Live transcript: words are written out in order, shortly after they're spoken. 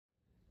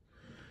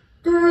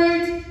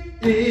Great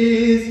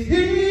is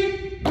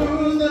he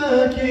who's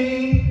the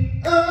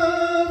King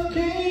of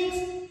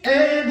kings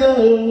and the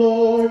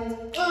Lord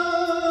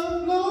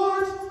of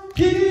lords.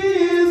 He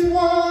is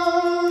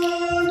wonderful.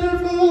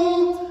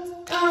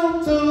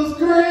 Altos,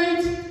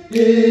 great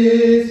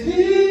is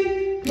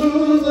he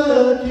who's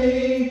the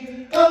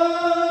King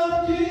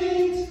of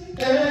kings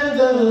and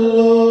the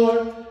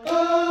Lord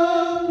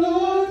of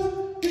lords.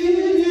 He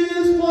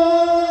is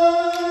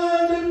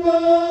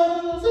wonderful.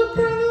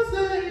 Sopranos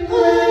say,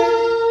 great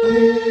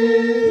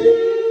is he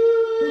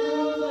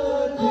who's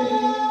the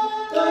King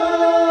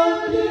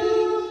of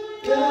kings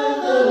and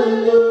the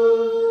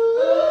Lord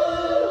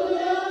of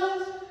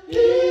lords. He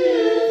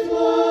is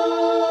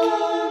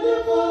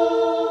wonderful.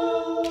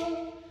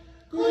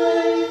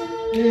 Great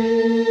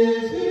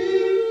is he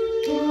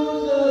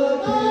who's the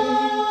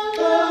King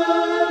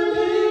of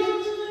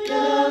kings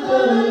and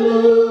the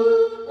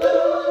Lord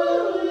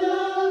of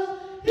lords.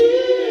 He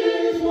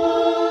is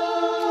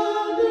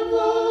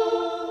wonderful.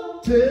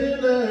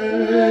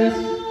 Sinners,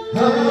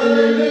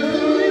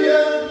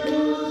 hallelujah,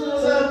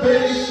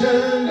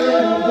 salvation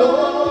and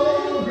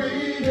glory,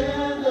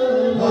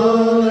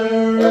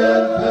 honor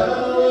and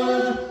power.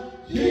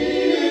 He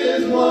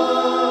is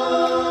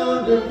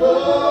wonderful.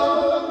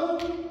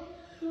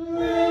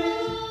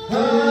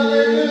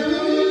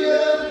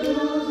 Hallelujah,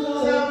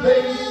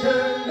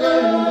 salvation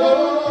and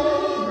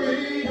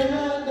glory,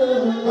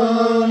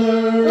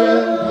 honor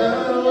and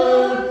power.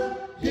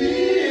 He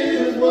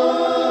is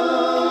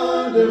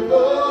wonderful.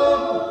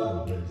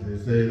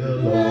 Let's say the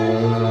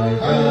Lord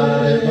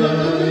God is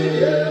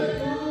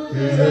mighty,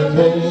 He is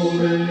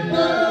holy,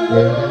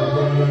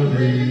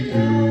 worthy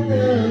to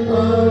be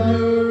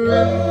honored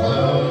and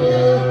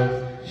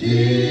power. He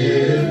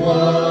is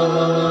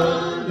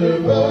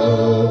wonderful.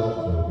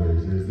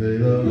 Praises say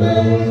the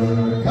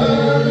Lord,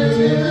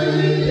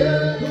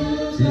 hallelujah,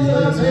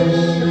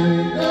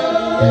 salvation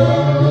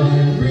and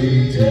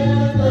glory to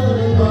the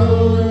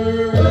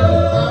power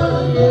and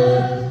power.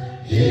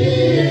 He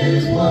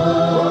is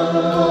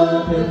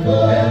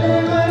wonderful.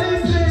 Everybody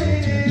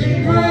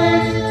sing,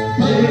 praise,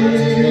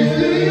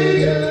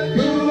 hallelujah,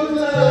 who's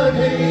the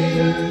King, and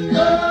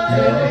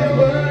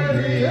He's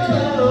worthy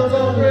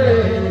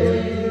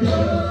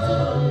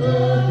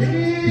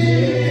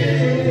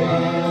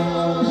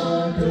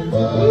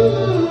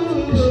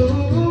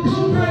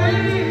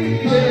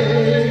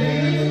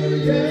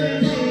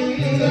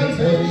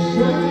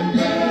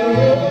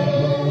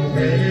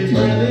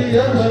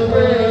of the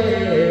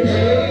praise.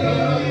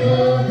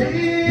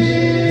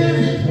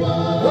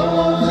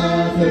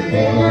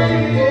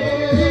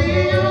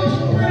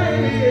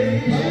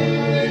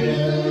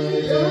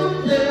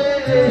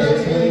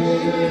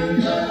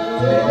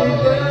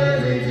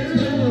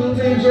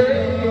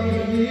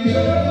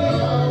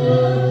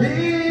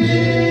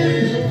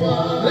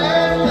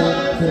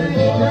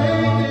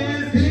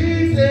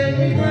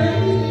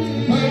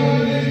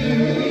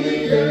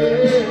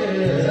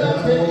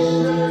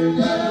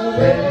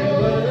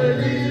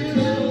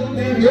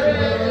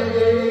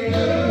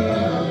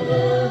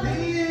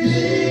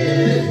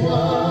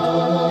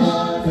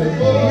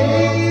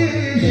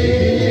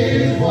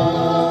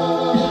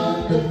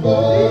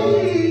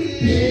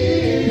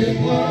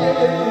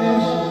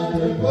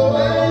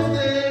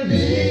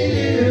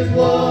 He is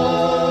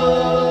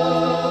wonderful.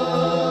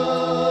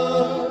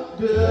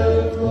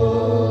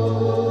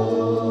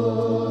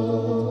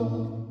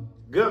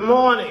 Good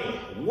morning.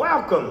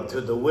 Welcome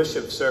to the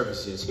worship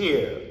services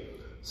here,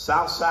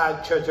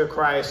 Southside Church of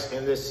Christ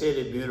in the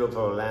city,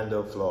 beautiful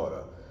Orlando,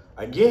 Florida.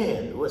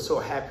 Again, we're so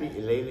happy,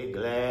 elated,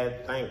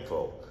 glad,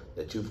 thankful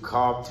that you've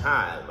carved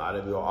time out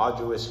of your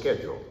arduous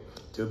schedule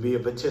to be a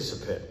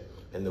participant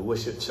in the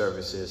worship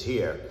services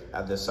here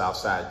at the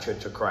Southside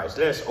Church of Christ.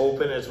 Let's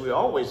open, as we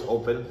always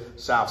open,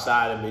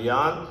 Southside and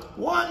beyond.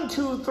 1,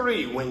 2,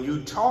 3. When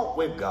you talk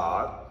with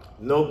God,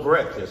 no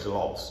breath is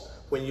lost.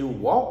 When you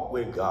walk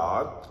with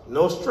God,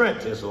 no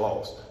strength is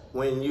lost.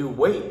 When you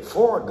wait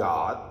for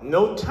God,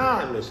 no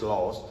time is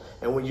lost.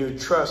 And when you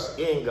trust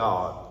in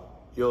God,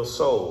 your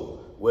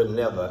soul will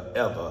never,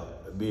 ever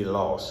be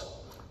lost.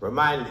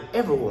 Remind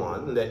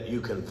everyone that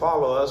you can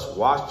follow us,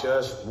 watch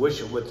us,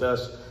 worship with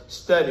us,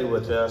 study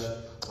with us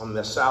on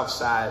the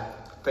Southside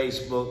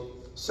Facebook,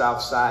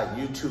 Southside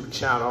YouTube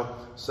channel,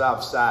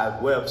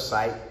 Southside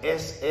website,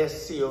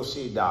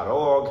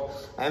 sscoc.org,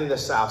 and the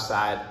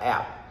Southside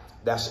app.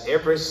 That's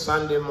every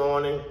Sunday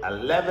morning,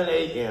 11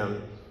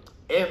 a.m.,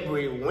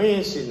 every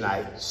Wednesday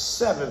night,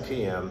 7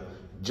 p.m.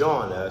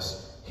 Join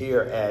us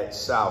here at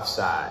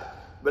Southside.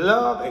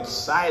 Beloved,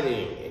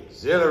 exciting,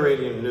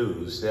 exhilarating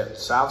news that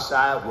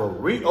Southside will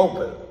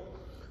reopen.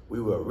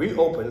 We will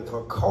reopen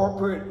for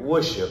corporate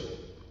worship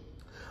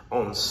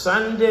on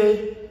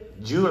Sunday,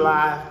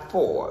 July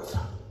 4th,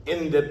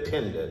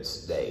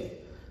 Independence Day.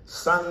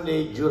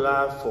 Sunday,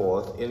 July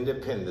 4th,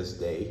 Independence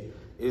Day,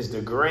 is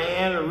the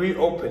grand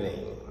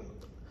reopening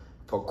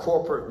for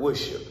corporate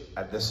worship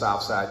at the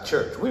Southside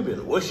Church. We've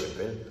been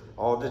worshiping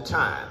all the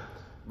time,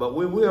 but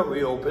we will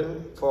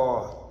reopen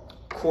for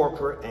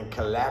corporate and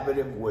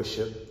collaborative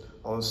worship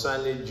on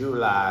Sunday,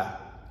 July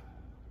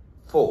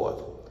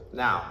 4th.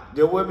 Now,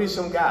 there will be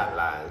some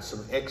guidelines,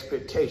 some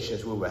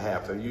expectations we will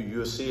have for you.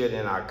 You'll see it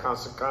in our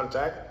constant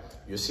contact.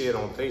 You'll see it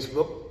on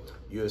Facebook.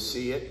 You'll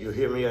see it. You'll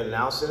hear me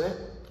announcing it.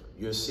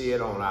 You'll see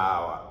it on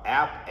our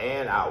app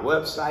and our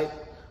website.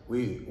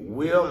 We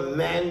will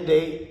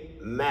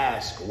mandate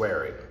mask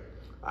wearing.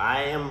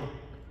 I am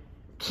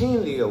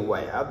keenly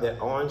aware that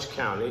Orange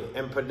County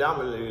and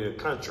predominantly the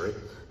country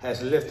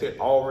has lifted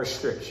all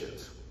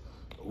restrictions.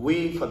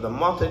 We, for the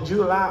month of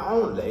July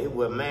only,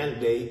 will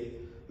mandate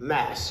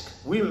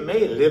masks. We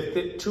may lift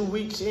it 2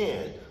 weeks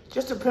in.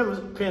 Just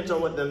depends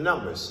on what the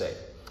numbers say.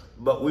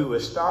 But we will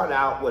start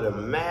out with a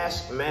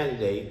mask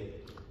mandate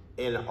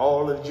in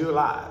all of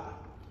July.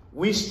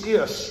 We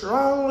still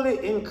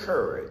strongly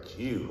encourage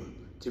you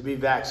to be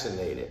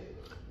vaccinated.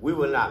 We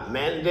will not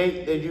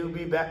mandate that you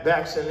be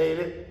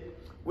vaccinated.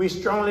 We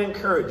strongly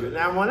encourage you.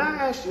 Now, when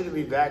I ask you to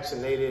be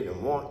vaccinated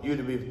and want you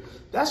to be,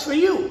 that's for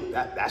you.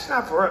 That's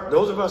not for us.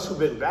 Those of us who've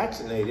been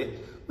vaccinated,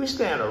 we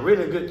stand a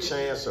really good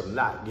chance of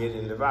not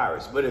getting the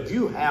virus. But if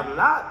you have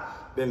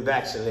not been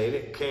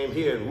vaccinated, came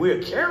here and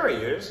we're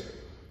carriers,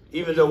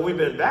 even though we've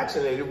been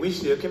vaccinated, we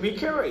still can be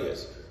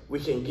carriers. We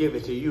can give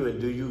it to you and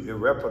do you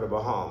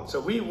irreparable harm. So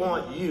we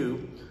want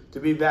you to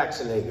be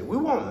vaccinated. We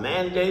won't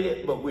mandate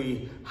it, but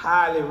we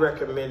highly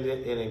recommend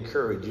it and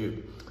encourage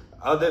you.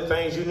 Other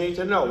things you need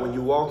to know: when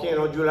you walk in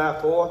on July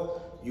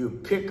 4th, you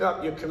pick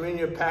up your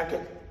communion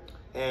packet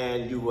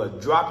and you will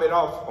drop it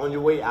off on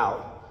your way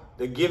out.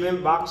 The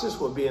giving boxes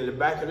will be in the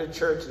back of the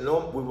church.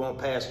 No, we won't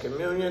pass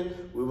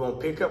communion. We won't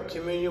pick up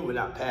communion. We're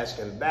not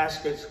passing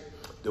baskets.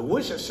 The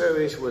worship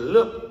service will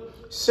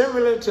look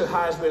similar to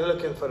how it's been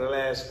looking for the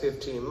last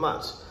 15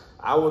 months.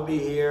 I will be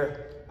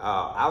here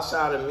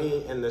outside of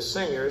me and the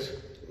singers.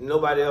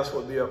 Nobody else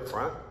will be up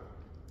front,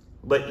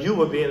 but you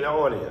will be in the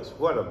audience.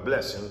 What a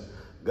blessing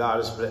God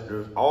has blessed.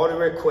 All the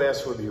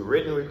requests will be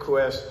written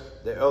requests.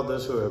 The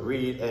elders who will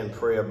read and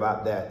pray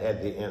about that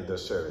at the end of the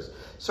service.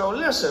 So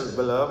listen,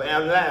 beloved,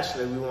 and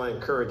lastly, we want to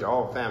encourage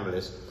all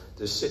families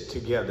to sit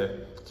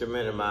together to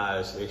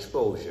minimize the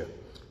exposure.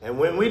 And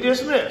when we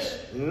dismiss,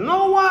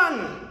 no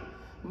one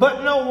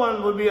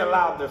will be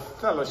allowed to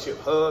fellowship,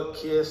 hug,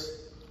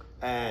 kiss,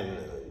 and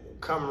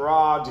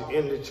camaraderie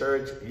in the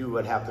church. You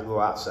would have to go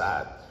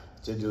outside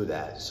to do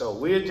that. So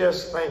we're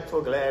just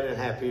thankful, glad, and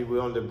happy.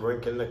 We're on the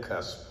brink and the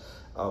cusp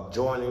of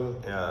joining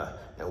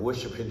and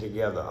worshiping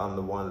together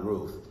under one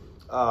roof.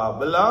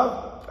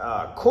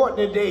 Beloved,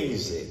 Courtney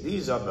Daisy,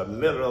 these are the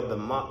middle of the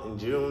month in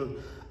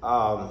June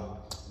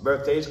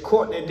birthdays.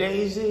 Courtney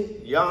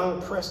Daisy,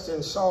 young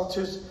Preston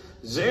Salters,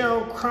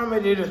 Zero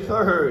Crumity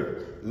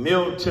III,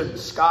 Milton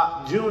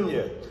Scott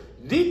Jr.,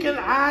 Deacon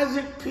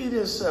Isaac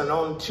Peterson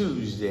on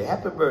Tuesday.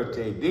 Happy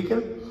birthday,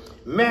 Deacon.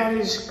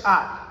 Mary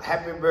Scott,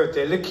 happy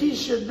birthday.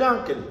 Lakeisha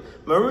Duncan,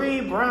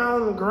 Marie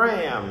Brown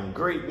Graham,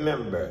 great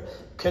member.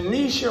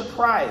 Kenesha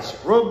Price,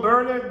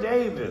 Roberta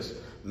Davis,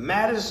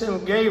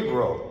 Madison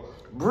Gabriel,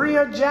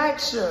 Bria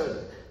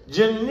Jackson,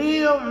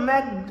 Janelle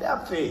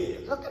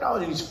McDuffie. Look at all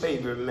these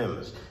favorite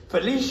members.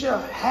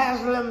 Felicia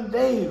Haslam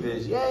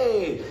Davis,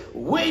 yay.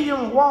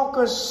 William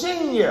Walker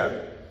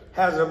Sr.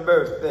 has a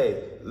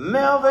birthday.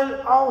 Melvin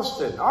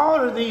Austin. All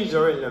of these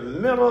are in the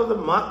middle of the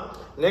month.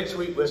 Next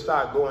week we'll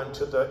start going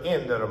to the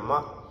end of the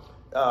month.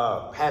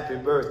 Happy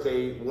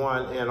birthday,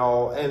 one and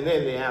all. And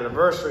then the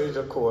anniversaries,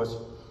 of course,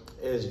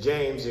 is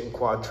James and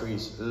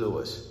Quatrice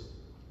Lewis.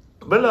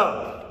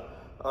 Beloved,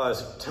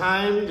 it's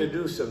time to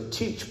do some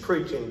teach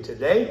preaching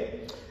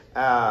today.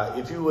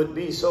 If you would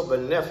be so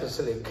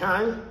beneficently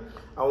kind,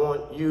 I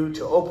want you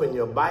to open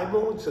your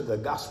Bible to the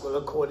Gospel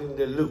according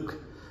to Luke.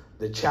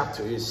 The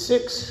chapter is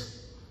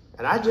 6,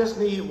 and I just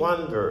need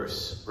one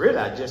verse. Really,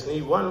 I just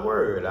need one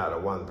word out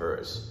of one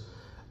verse.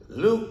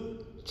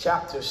 Luke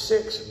chapter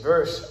 6,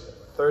 verse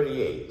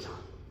 38.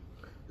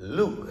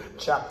 Luke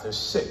chapter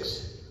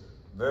 6,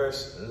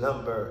 verse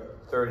number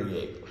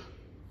 38.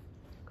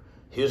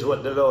 Here's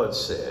what the Lord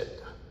said.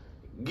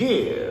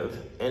 Give,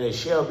 and it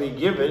shall be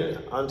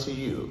given unto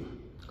you.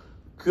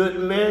 Good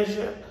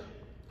measure,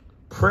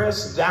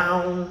 pressed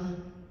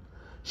down,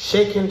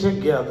 shaken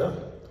together,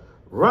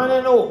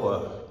 running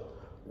over,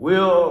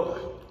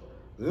 will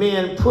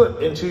men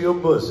put into your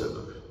bosom.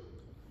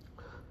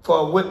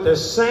 For with the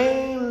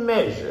same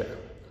measure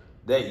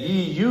that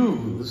ye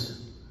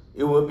use,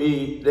 it will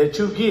be, that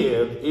you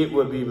give, it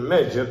will be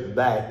measured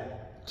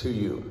back to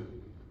you.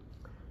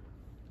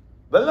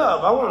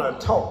 Beloved, I want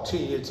to talk to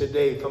you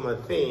today from a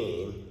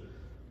theme,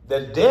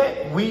 the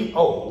debt we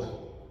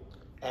owe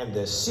and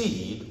the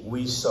seed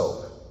we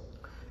sow.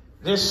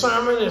 This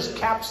sermon is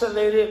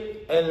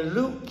encapsulated in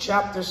Luke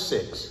chapter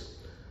 6,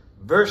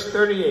 verse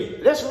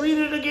 38. Let's read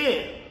it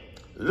again.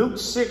 Luke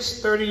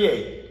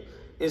 6:38.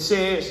 It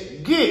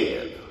says,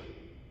 give.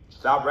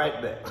 Stop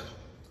right there.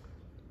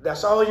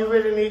 That's all you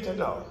really need to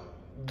know.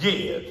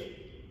 Give.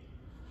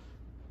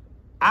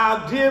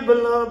 Our dear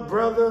beloved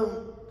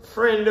brother,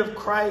 friend of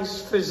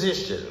Christ,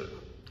 physician,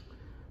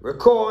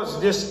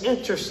 records this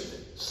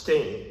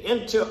interesting,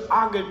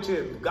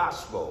 interrogative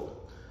gospel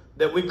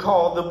that we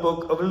call the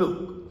book of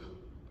Luke.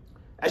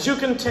 As you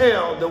can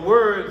tell, the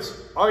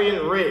words are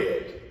in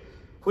red,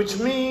 which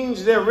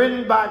means they're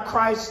written by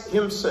Christ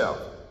himself.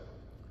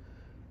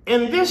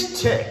 In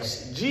this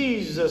text,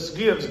 Jesus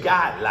gives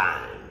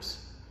guidelines.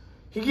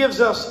 He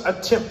gives us a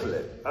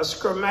template, a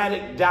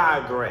schematic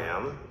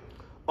diagram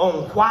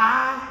on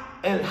why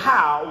and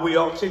how we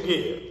ought to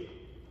give.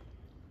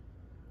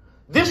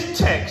 This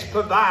text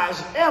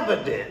provides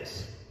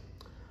evidence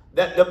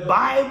that the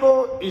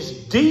Bible is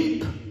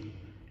deep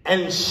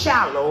and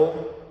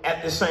shallow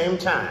at the same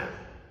time.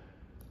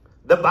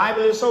 The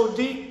Bible is so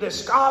deep that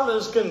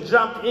scholars can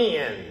jump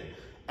in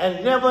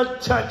and never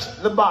touch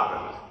the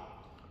bottom.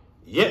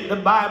 Yet the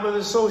Bible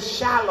is so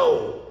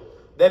shallow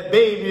that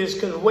babies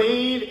can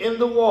wade in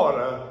the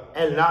water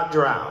and not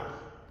drown.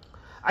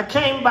 I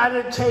came by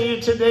to tell you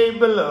today,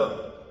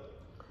 beloved,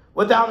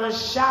 without a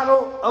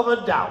shadow of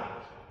a doubt,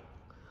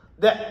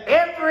 that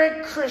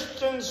every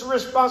Christian's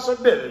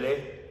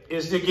responsibility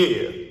is to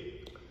give.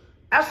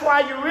 That's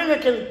why you really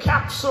can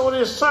capsule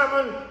this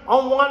sermon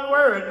on one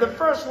word, the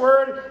first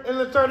word in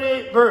the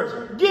 38th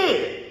verse,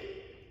 give.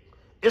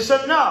 It's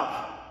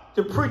enough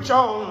to preach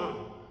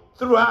on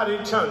throughout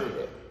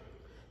eternity.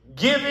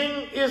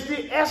 Giving is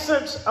the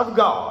essence of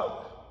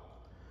God.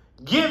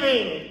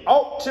 Giving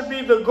ought to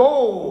be the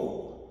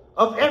goal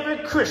of every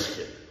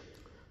Christian,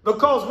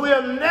 because we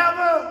are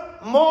never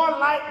more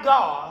like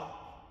God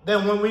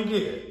than when we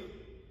give.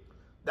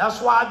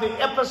 That's why the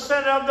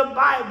epicenter of the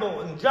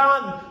Bible in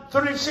John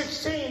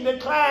 3:16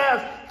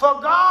 declares, "For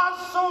God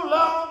so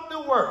loved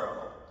the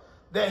world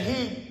that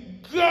he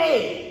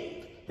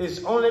gave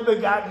his only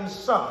begotten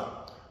Son,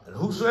 and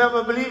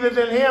whosoever believeth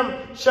in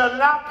him shall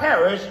not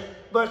perish,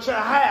 but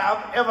shall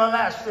have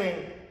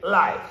everlasting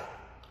life."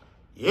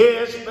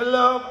 Yes,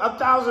 beloved,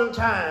 1,000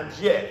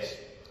 times, yes.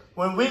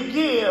 When we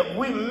give,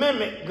 we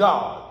mimic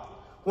God.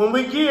 When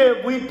we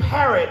give, we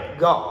parrot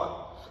God.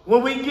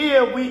 When we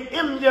give, we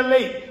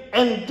emulate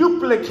and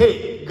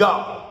duplicate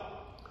God.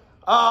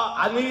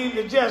 I need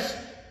to just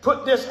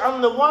put this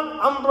under one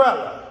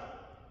umbrella,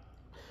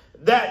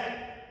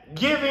 that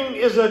giving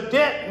is a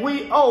debt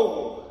we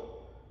owe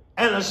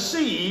and a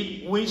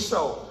seed we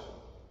sow.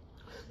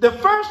 The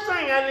first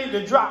thing I need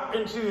to drop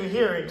into your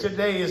hearing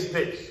today is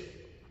this.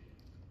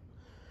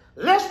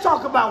 Let's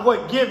talk about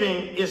what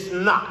giving is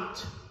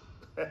not.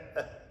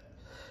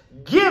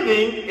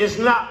 Giving is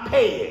not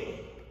paying.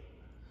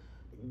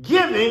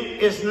 Giving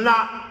is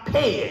not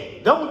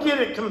paying. Don't get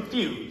it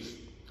confused.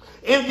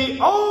 In the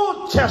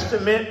Old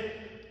Testament,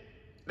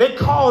 they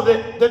called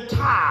it the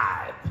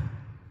tithe.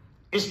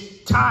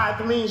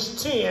 Tithe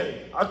means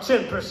 10 or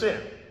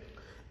 10%.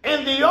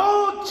 In the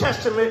Old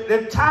Testament,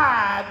 the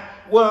tithe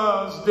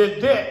was the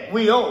debt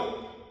we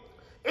owe.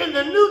 In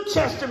the New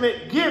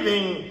Testament,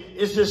 giving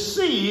is the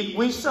seed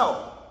we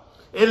sow.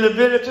 In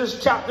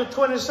Leviticus chapter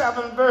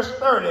 27, verse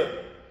 30,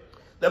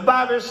 the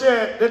Bible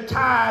said the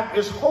tithe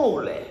is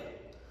holy.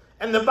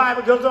 And the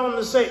Bible goes on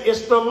to say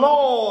it's the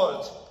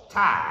Lord's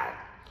tithe.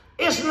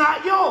 It's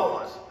not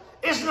yours.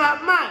 It's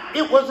not mine.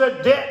 It was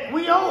a debt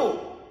we owe.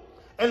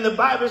 And the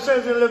Bible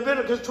says in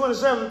Leviticus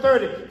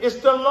 27:30, it's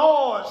the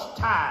Lord's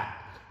tithe.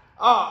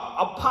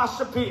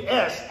 Apostrophe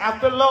S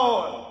after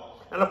Lord.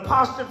 An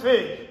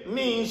apostrophe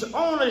means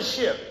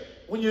ownership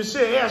when you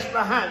say S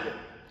behind it.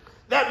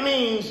 That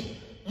means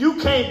you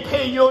can't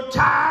pay your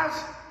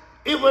tithes.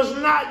 It was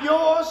not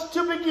yours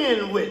to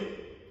begin with.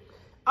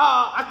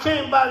 I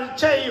came by to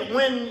tell you,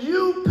 when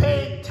you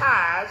pay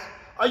tithes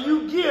or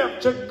you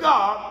give to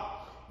God,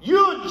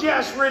 you're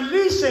just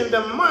releasing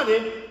the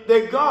money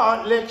that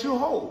God let you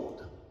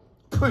hold.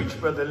 Preach,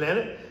 Brother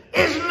Leonard.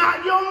 It's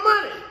not your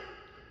money.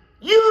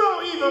 You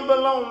don't even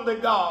belong to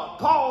God.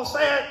 Paul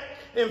said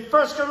in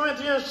 1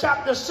 Corinthians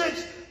chapter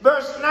 6,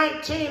 verse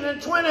 19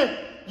 and 20,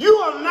 you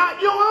are not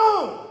your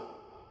own.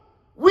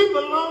 We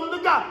belong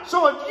to God.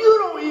 So if you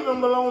don't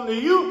even belong to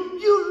you,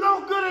 you're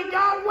no good at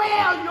God.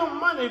 Well, your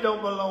money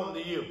don't belong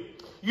to you.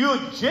 You're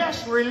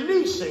just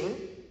releasing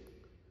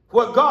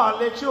what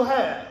God let you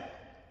have.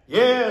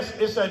 Yes,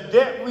 it's a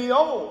debt we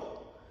owe,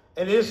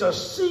 and it's a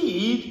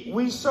seed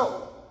we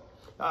sow.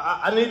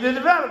 I need to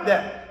develop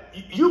that.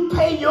 You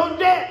pay your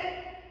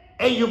debt,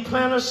 and you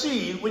plant a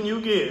seed when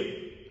you give.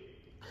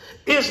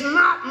 It's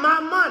not my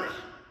money.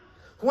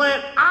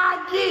 When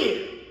I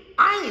give,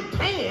 I ain't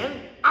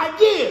paying, I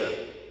give.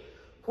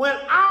 When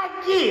I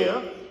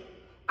give,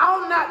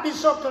 I'll not be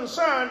so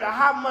concerned about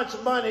how much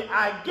money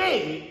I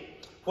gave.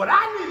 What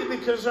I need to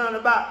be concerned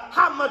about,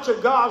 how much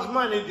of God's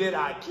money did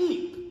I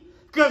keep?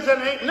 Because it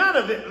ain't none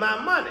of it my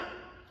money.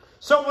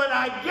 So when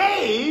I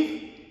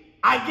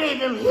gave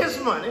him his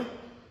money.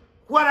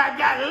 What I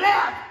got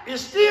left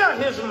is still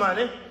his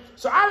money.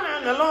 So I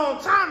learned a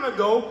long time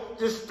ago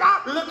to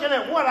stop looking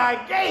at what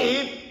I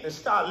gave and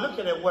start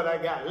looking at what I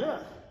got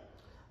left.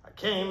 I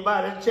came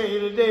by to tell you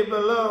today,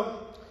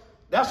 beloved,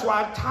 that's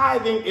why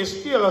tithing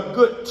is still a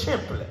good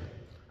template.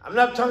 I'm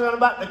not talking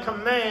about the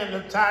command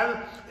of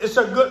tithing. It's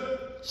a good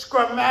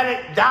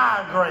schematic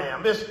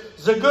diagram.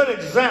 It's a good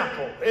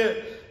example.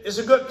 It's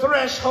a good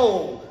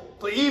threshold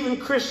for even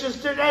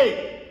Christians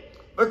today,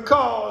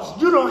 because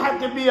you don't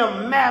have to be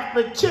a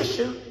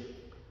mathematician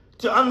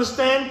to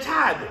understand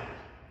tithing.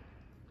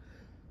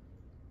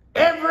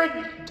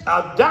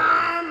 A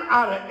dime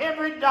out of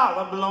every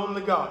dollar belongs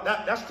to God.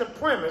 That's the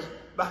premise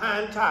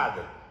behind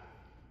tithing.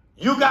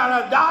 You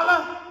got a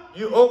dollar,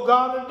 you owe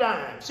God a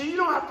dime. See, you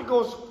don't have to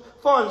go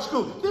far in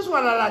school. This is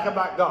what I like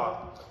about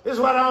God. This is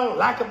what I don't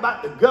like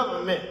about the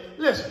government.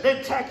 Listen,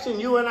 they're taxing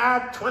you and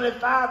I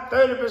 25,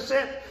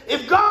 30%.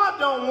 If God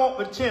don't want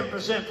but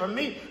 10% from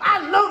me,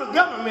 I know the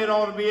government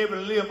ought to be able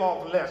to live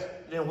off less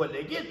than what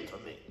they're getting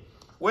from me.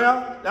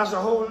 Well, that's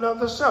a whole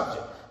nother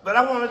subject. But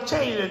I want to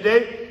tell you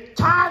today,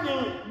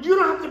 tithing, you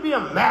don't have to be a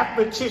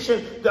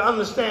mathematician to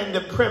understand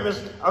the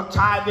premise of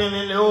tithing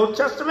in the Old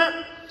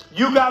Testament.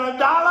 You got a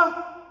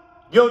dollar,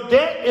 your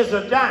debt is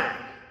a dime.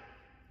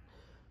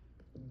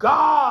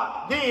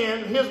 God,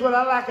 then, here's what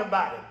I like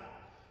about it.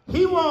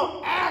 He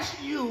won't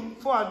ask you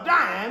for a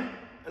dime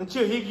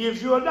until he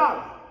gives you a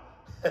dollar.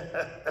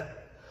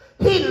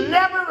 He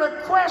never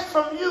requests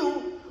from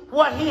you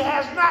what he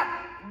has not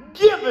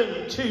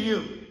given to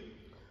you.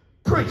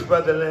 Preach,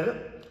 Brother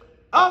Leonard.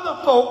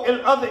 Other folk and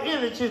other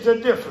entities are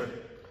different.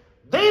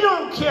 They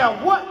don't care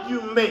what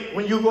you make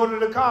when you go to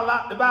the car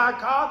lot to buy a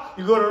car,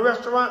 you go to a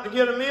restaurant to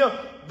get a meal.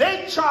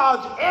 They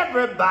charge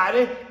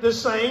everybody the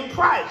same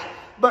price.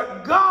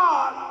 But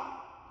God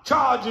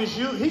charges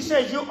you. He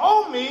says you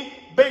owe me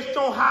based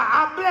on how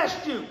I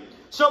blessed you.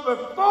 So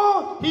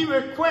before he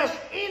requests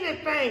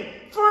anything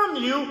from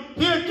you,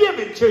 he'll give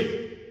it to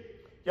you.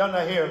 Y'all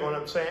not hearing what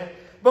I'm saying?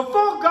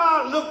 Before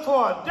God looks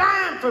for a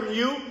dime from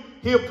you,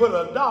 he'll put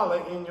a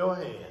dollar in your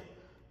hand.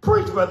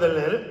 Preach, Brother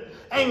Leonard.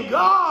 And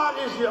God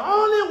is the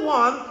only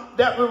one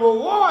that will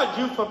reward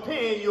you for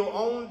paying your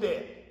own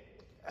debt.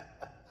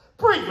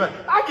 Preach, but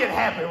I get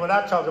happy when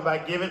I talk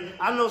about giving.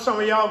 I know some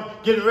of y'all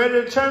getting ready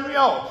to turn me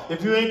off.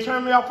 If you ain't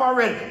turned me off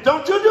already,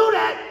 don't you do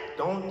that.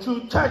 Don't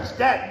you touch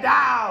that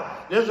dial.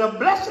 There's a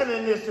blessing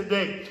in this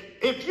today.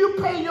 If you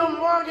pay your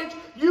mortgage,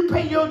 you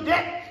pay your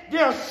debt,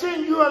 they'll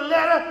send you a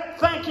letter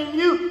thanking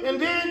you, and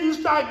then you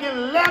start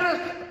getting letters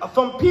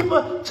from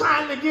people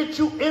trying to get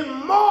you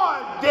in more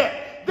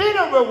debt. They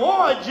don't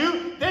reward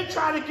you. They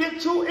try to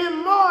get you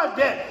in more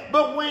debt.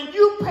 But when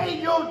you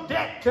pay your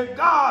debt to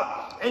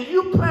God and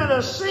you plant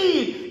a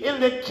seed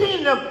in the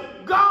kingdom,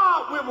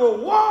 God will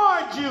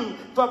reward you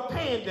for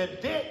paying the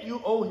debt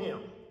you owe him.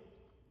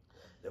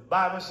 The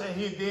Bible says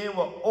he then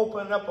will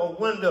open up a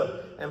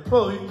window and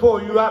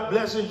pour you out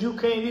blessings you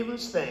can't even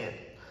stand.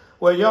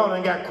 Well, y'all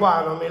done got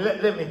quiet on me.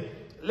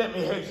 Let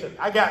me hasten.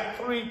 I got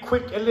 3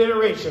 quick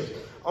alliterations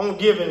on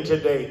giving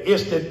today.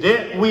 It's the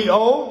debt we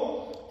owe,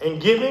 and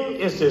giving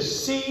is the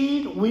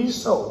seed we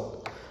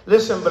sow.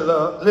 Listen,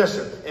 beloved,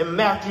 listen. In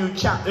Matthew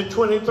chapter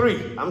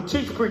 23, I'm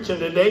preaching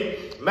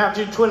today.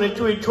 Matthew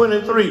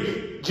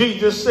 23:23,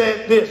 Jesus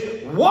said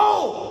this: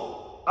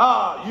 Woe,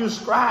 you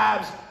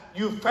scribes,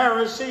 you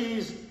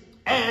Pharisees,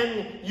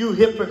 and you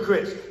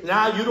hypocrites.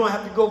 Now, you don't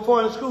have to go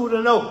far in school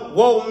to know.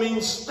 Woe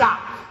means stop.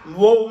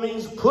 Woe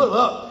means pull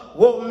up.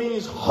 Woe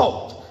means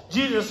halt.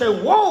 Jesus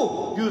said,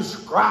 woe, you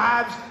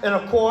scribes. And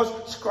of course,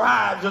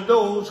 scribes are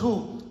those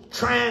who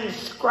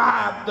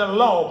transcribed the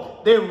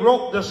law. They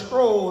wrote the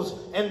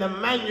scrolls and the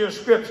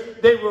manuscripts.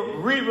 They would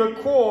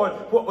re-record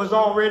what was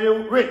already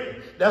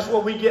written. That's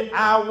where we get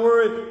our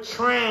word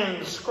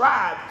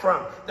transcribed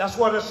from. That's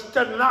what a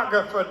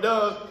stenographer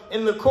does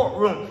in the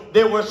courtroom.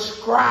 They were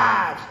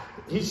scribes.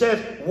 He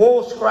says,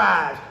 woe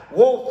scribes,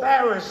 woe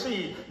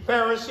Pharisees.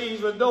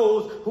 Pharisees were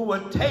those who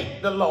would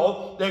take the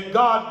law that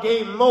God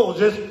gave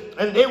Moses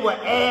and they would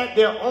add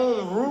their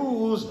own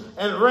rules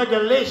and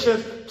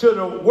regulations to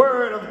the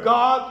word of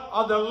God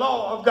or the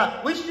law of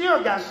God. We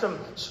still got some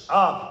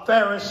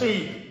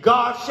Pharisees.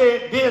 God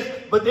said this,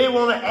 but they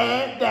want to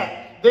add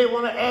that. They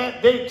want to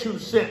add their 2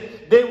 cents.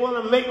 They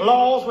want to make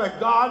laws where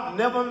God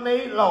never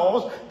made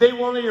laws. They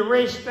want to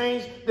erase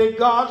things that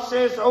God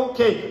says,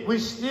 okay, we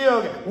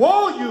still,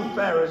 woe you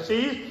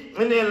Pharisees.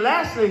 And then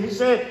lastly, he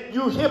said,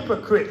 you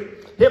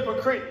hypocrite.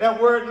 Hypocrite,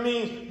 that word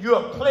means you're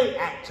a play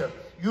actor.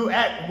 You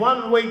act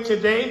one way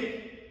today,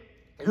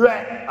 you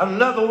act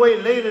another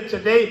way later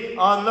today,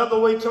 or another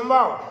way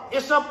tomorrow.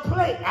 It's a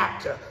play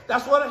actor.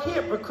 That's what a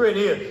hypocrite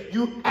is.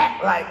 You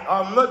act like,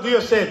 or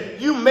dear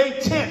said, you may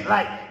tint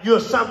like you're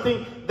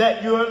something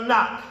that you're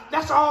not.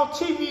 That's all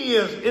TV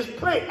is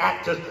play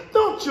actors.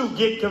 Don't you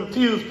get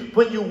confused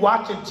when you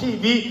watching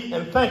TV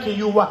and thinking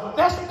you watch.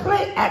 That's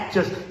play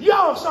actors.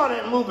 Y'all saw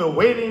that movie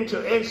Waiting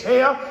to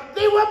Exhale?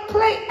 They were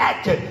play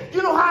actors.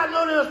 You know how I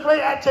know they was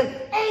play actors?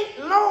 Ain't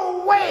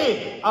no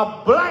way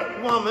a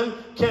black woman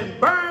can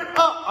burn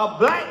up a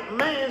black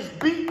man's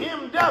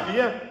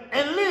BMW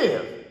and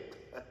live.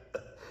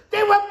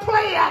 They were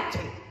play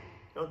acting.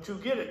 Don't you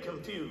get it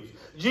confused.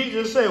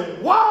 Jesus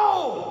said,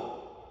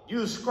 woe,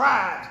 you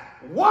scribes.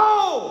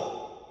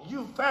 Woe,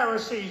 you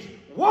Pharisees.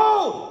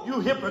 Woe,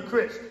 you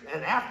hypocrites.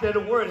 And after the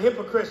word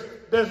hypocrites,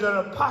 there's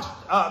an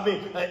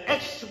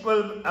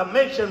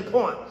exclamation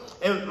point.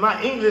 And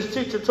my English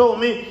teacher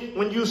told me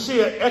when you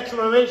see an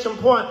exclamation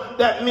point,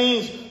 that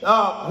means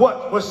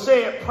what was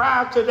said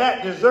prior to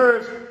that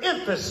deserves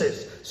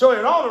emphasis. So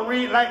it ought to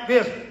read like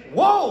this: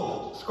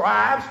 woe,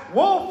 scribes,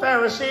 woe,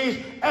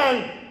 Pharisees,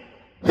 and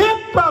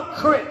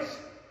hypocrites.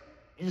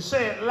 You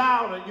say it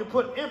louder, you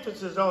put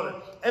emphasis on it.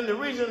 And the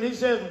reason he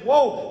says,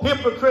 woe,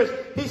 hypocrites,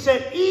 he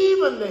said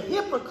even the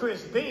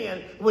hypocrites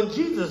then, when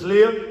Jesus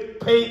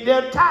lived, paid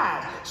their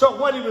tithe. So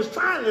what he was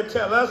trying to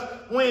tell us,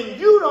 when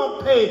you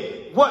don't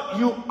pay what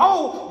you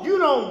owe, you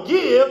don't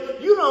give,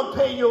 you don't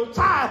pay your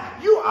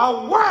tithe, you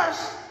are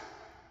worse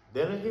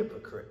than a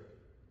hypocrite.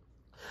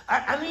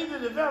 I need to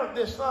develop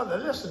this further.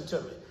 Listen to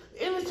me.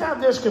 Anytime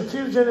there's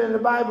confusion in the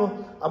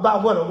Bible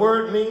about what a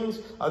word means,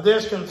 or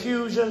there's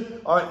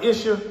confusion or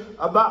issue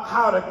about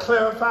how to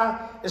clarify,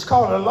 it's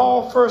called a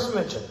law of first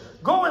mention.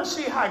 Go and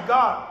see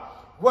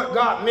what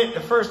God meant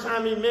the first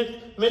time he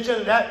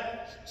mentioned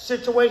that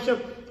situation,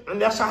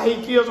 and that's how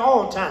he feels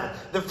all the time.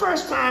 The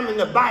first time in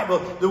the Bible,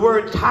 the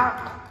word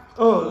tithe,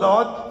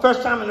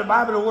 first time in the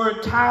Bible, the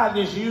word tithe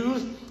is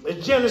used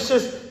is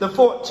Genesis, the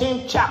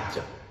 14th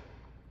chapter.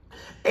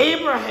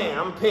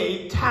 Abraham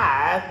paid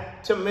tithe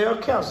to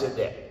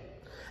Melchizedek.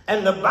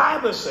 And the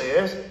Bible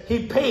says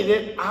he paid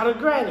it out of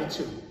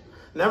gratitude.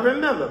 Now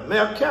remember,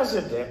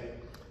 Melchizedek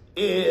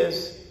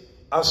is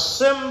a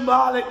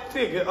symbolic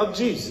figure of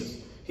Jesus.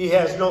 He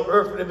has no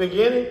earthly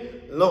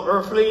beginning, no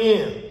earthly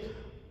end.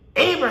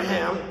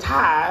 Abraham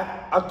tithed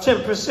a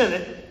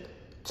 10%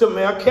 to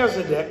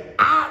Melchizedek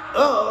out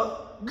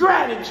of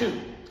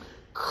gratitude.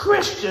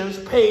 Christians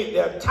paid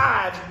their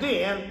tithes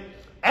then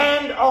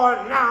and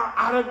are now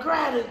out of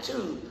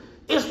gratitude.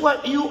 It's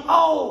what you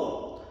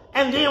owe.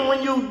 And then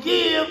when you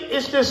give,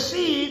 it's the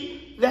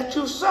seed that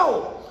you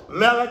sow.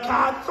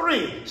 Malachi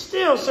 3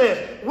 still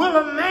says, will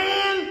a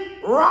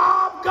man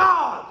rob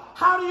God?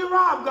 How do you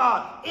rob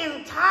God?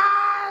 In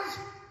tithes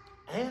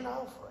and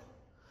offering.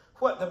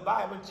 What the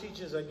Bible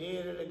teaches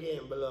again and again,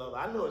 beloved.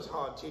 I know it's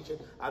hard teaching.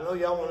 I know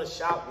y'all want to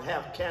shout and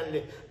have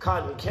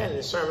cotton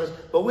candy sermons,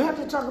 but we have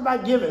to talk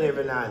about giving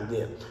every now and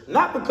then.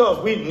 Not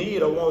because we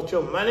need or want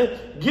your money.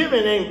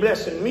 Giving ain't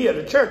blessing me or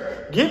the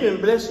church.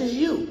 Giving blesses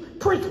you.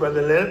 Preach,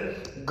 Brother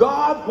Leonard.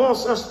 God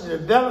wants us to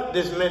develop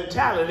this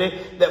mentality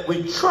that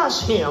we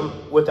trust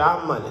him with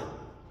our money.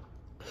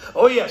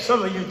 Oh yeah,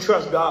 some of you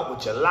trust God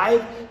with your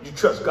life, you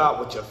trust God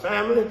with your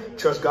family,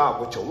 trust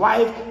God with your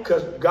wife,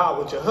 trust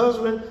God with your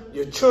husband,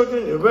 your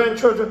children, your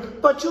grandchildren,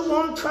 but you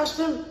won't trust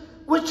him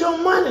with your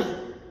money.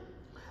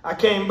 I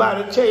came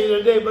by to tell you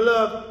today,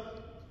 beloved,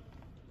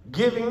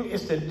 giving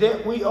is the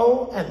debt we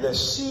owe and the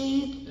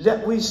seed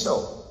that we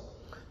sow.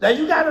 Now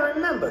you got to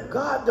remember,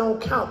 God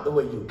don't count the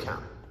way you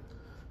count.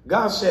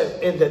 God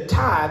said, in the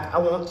tithe, I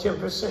want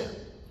 10%.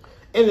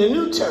 In the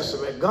New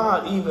Testament,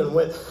 God even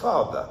went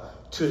further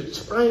to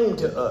explain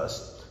to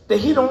us that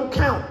he don't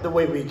count the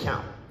way we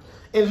count.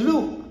 In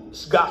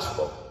Luke's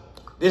gospel,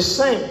 this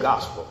same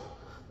gospel,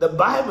 the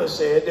Bible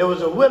said there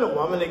was a widow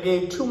woman that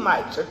gave 2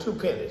 mites or 2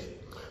 pennies.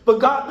 But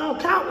God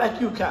don't count like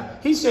you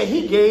count. He said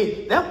he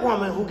gave, that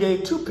woman who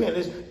gave 2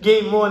 pennies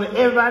gave more than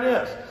everybody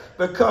else,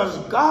 because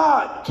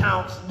God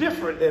counts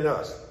different than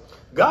us.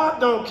 God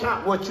don't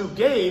count what you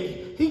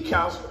gave, he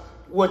counts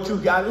what you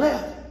got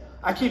left.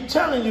 I keep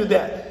telling you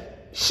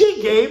that.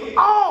 She gave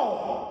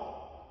all.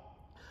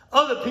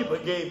 Other people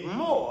gave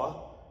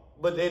more,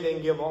 but they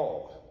didn't give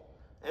all.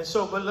 And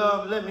so,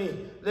 beloved,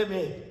 let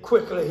me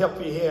quickly help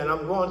you here, and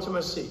I'm going to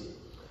my seat.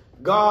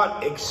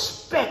 God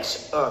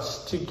expects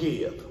us to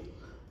give.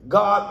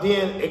 God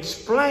then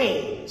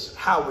explains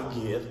how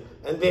we give,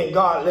 and then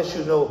God lets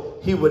you know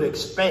he would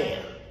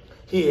expand.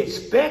 He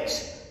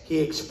expects, he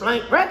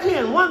explains. Right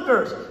here in one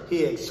verse,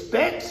 he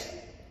expects,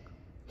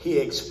 he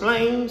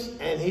explains,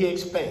 and he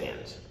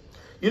expands.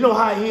 You know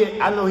how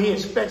I know he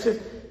expects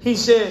it? He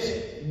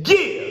says,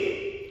 give.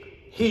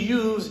 He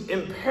used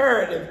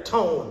imperative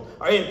tone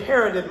or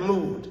imperative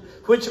mood,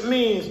 which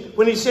means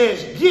when he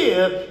says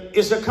give,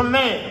 it's a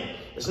command.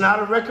 It's not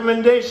a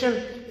recommendation.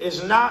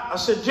 It's not a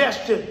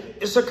suggestion.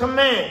 It's a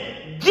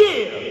command.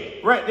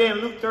 Give. Right there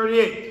in Luke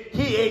 38.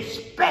 He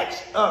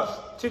expects us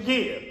to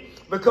give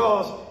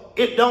because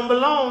it don't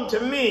belong to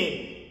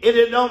me.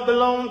 It don't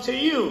belong to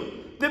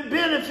you. The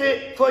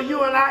benefit for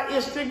you and I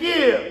is to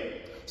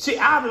give. See,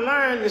 I've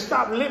learned to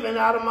stop living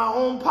out of my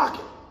own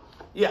pocket.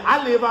 Yeah,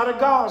 I live out of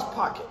God's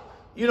pocket.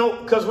 You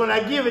know, because when I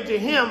give it to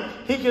him,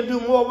 he can do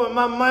more with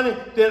my money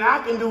than I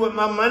can do with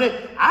my money.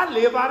 I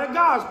live out of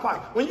God's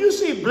pocket. When you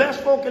see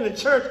blessed folk in the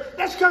church,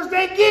 that's because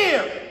they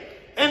give.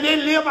 And they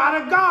live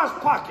out of God's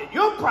pocket.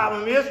 Your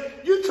problem is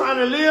you're trying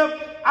to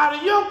live out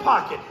of your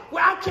pocket.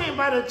 Well, I came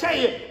by to tell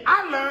you,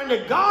 I learned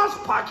that God's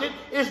pocket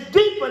is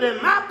deeper than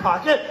my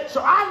pocket,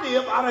 so I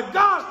live out of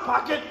God's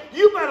pocket.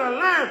 You better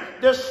learn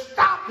to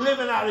stop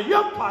living out of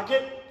your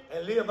pocket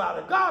and live out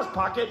of God's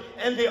pocket,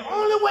 and the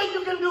only way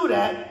you can do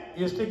that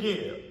is to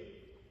give.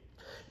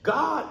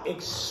 God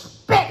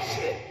expects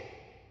it.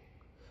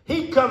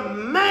 He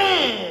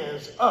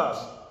commands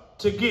us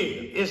to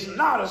give. It's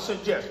not a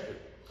suggestion.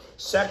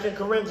 2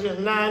 Corinthians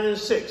 9 and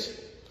 6.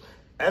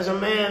 As a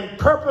man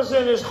purpose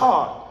in his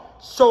heart,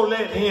 so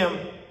let him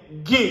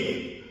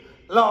give.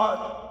 Lord,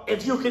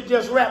 if you could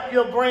just wrap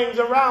your brains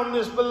around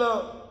this,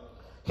 beloved.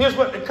 Here's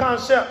what the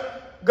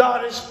concept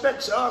God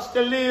expects us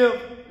to live,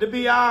 to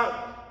be our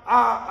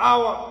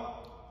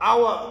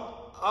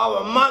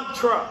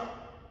mantra,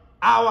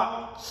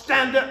 our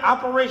standard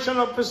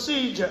operational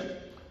procedure.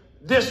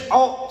 This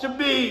ought to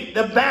be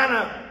the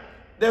banner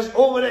that's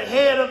over the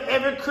head of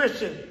every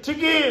Christian, to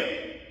give.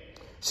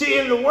 See,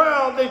 in the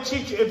world, they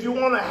teach you if you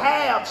want to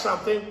have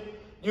something,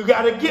 you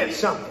got to get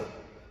something.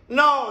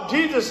 No,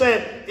 Jesus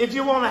said, if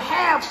you want to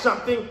have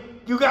something,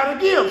 you got to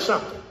give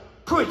something.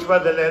 Preach,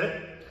 Brother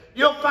Leonard.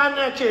 Your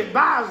financial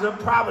advisor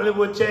probably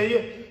would tell you,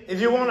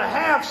 if you want to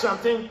have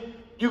something,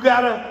 you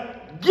got to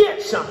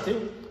get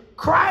something.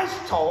 Christ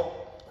taught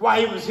while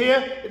he was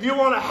here, if you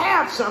want to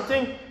have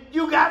something,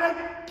 you got to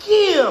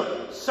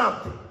give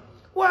something.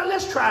 Well,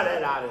 let's try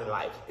that out in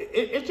life.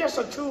 It's just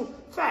a true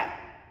fact.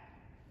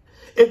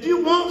 If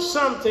you want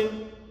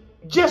something,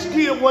 just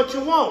give what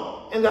you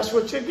want, and that's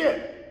what you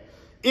get.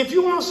 If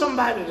you want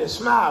somebody to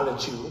smile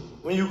at you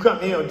when you come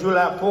here on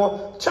July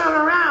 4th, turn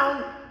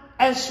around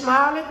and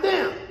smile at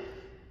them.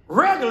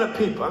 Regular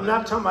people, I'm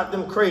not talking about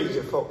them crazy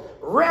folk,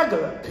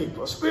 regular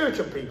people,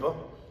 spiritual people,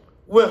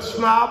 will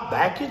smile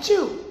back at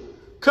you.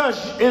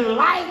 Because in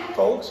life,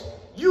 folks,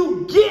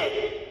 you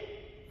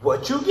get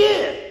what you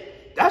give.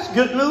 That's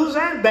good news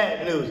and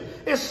bad news.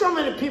 There's so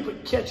many people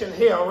catching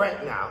hell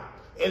right now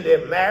in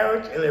their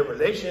marriage, in their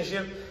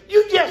relationship.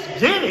 You just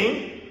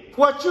getting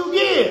what you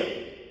give.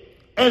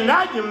 And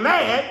now you're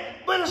mad,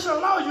 but it's a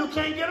law you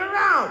can't get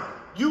around.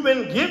 You've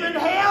been given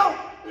hell,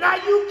 now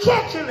you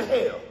catching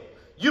hell.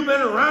 You've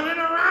been running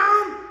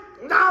around,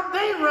 now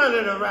they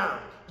running around.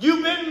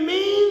 You've been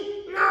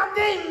mean, now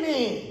they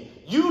mean.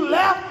 You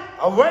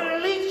left, or where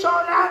the leaf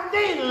saw now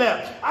they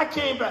left. I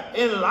came back.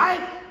 In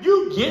life,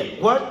 you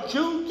get what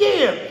you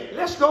give.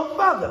 Let's go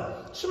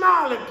further.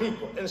 Smile at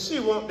people and see,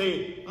 won't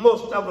they,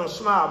 most of them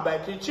smile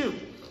back at you.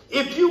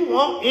 If you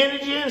want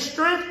energy and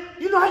strength,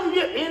 you know how you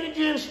get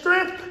energy and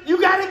strength?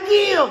 You got to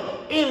give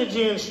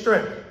energy and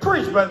strength.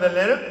 Preach, Brother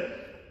Leonard.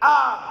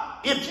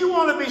 If you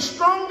want to be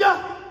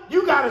stronger,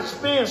 you got to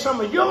spend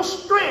some of your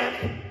strength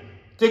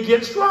to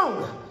get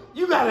stronger.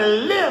 You got to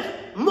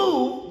lift,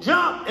 move,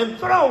 jump, and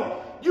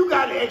throw. You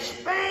got to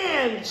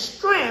expand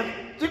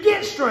strength to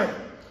get strength.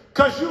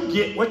 Because you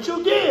get what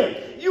you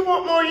give. You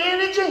want more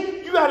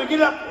energy? You got to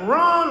get up,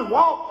 run,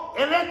 walk,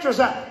 and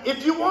exercise.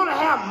 If you want to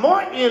have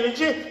more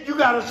energy, you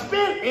got to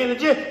spend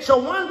energy so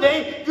one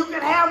day you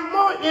can have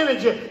more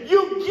energy.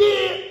 You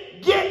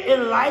get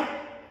in life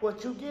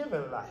what you give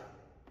in life.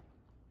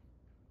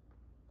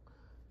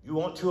 You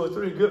want 2 or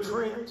 3 good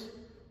friends?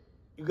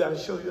 You got to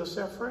show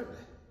yourself friendly.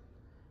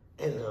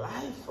 In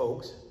life,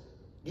 folks,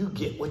 you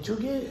get what you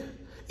give.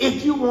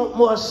 If you want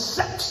more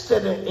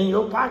substance in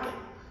your pocket,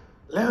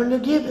 learn to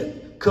give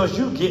it, because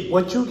you get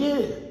what you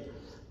give.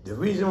 The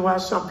reason why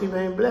some people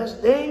ain't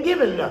blessed, they ain't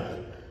giving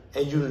nothing.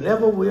 And you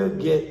never will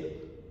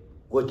get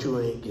what you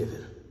ain't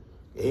giving.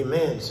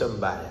 Amen,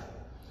 somebody.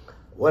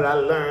 What I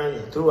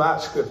learned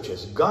throughout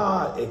scriptures,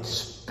 God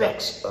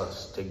expects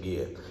us to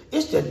give.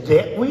 It's the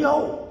debt we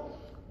owe.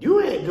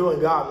 You ain't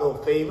doing God no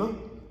favor.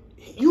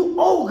 You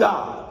owe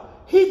God.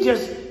 He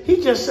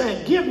just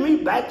saying, give me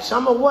back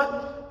some of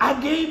what I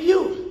gave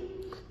you.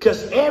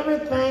 Because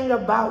everything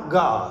about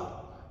God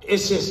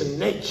is his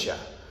nature.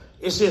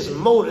 It's his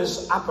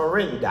modus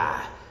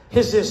operandi.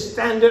 It's his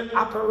standard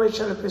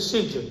operational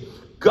procedure.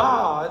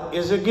 God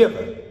is a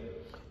giver.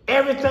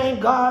 Everything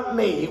God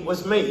made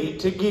was made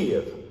to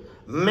give.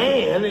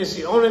 Man is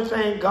the only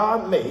thing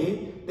God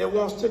made that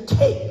wants to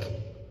take.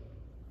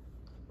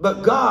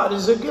 But God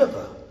is a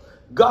giver.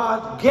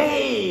 God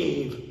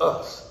gave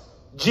us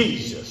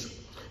Jesus.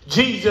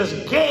 Jesus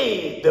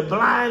gave the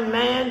blind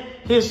man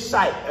his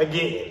sight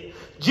again.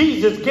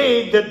 Jesus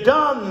gave the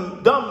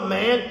dumb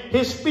man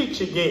his speech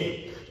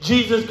again.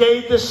 Jesus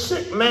gave the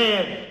sick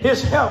man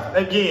his health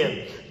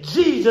again.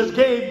 Jesus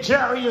gave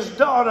Jairus'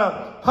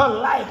 daughter her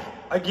life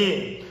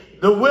again.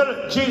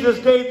 Jesus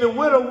gave the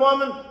widow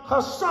woman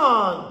her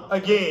son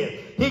again.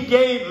 He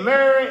gave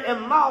Mary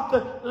and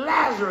Martha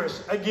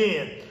Lazarus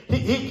again.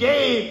 He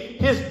gave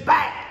his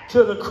back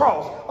to the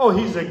cross. Oh,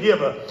 he's a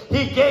giver.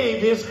 He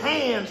gave his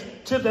hands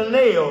to the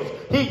nails.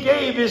 He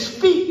gave his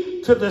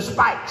feet to the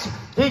spikes.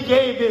 He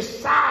gave his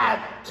side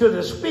to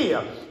the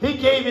spear. He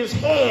gave his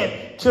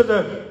head to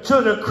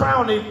the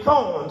crowning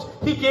thorns.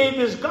 He gave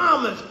his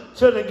garments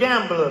to the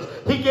gamblers.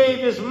 He gave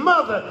his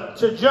mother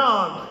to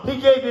John. He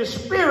gave his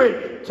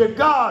spirit to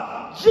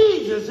God.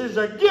 Jesus is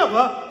a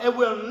giver, and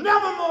we're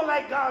never more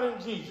like God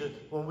and Jesus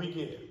when we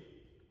give.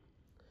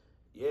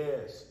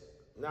 Yes,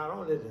 not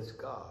only does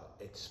God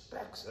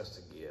expects us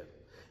to give,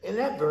 in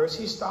that verse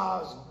he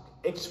starts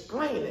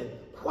explaining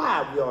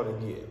why we ought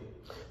to give.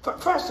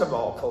 First of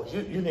all, folks,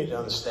 you need to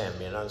understand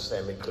me and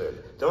understand me clearly.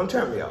 Don't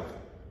turn me off.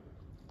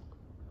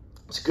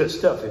 It's good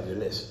stuff if you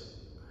listen.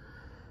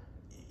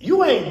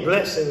 You ain't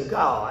blessing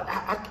God.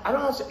 I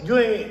don't say you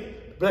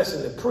ain't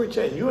blessing the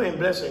preacher, and you ain't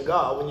blessing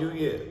God when you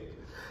give.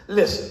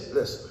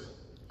 Listen.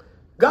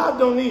 God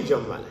don't need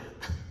your money.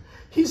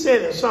 He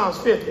said in Psalms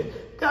 50,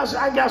 God said,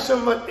 I got so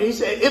much. He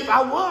said, if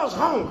I was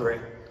hungry,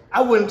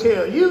 I wouldn't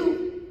tell you.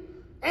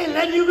 Ain't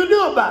nothing you can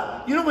do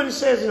about it. You know what it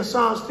says in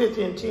Psalms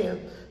 50 and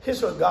 10?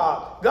 Here's what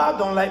God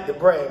don't like to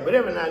brag, but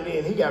every now and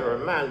then he got to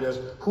remind us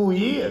who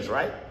he is,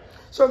 right?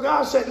 So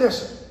God said,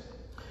 listen,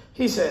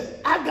 he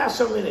said, I got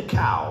so many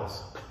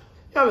cows.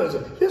 Y'all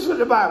listen, this is what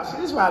the Bible says.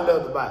 This is why I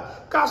love the Bible.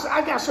 God said,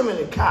 I got so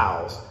many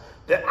cows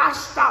that I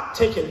stopped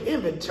taking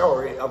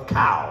inventory of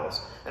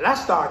cows and I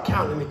started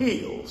counting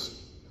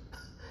hills.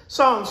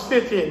 Psalms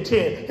 50 and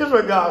 10. Here's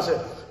what God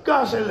said.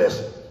 God said,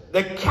 listen,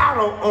 the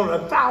cattle on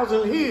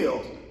 1,000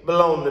 hills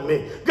belong to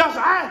me. God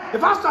said,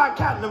 if I start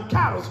counting them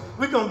cattle,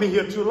 we're going to be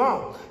here too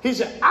long. He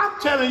said, I'm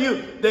telling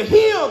you, the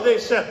hill, they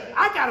said,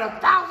 I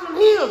got 1,000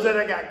 hills that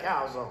I got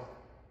cows on.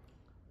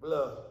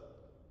 Beloved,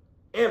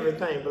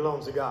 everything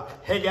belongs to God.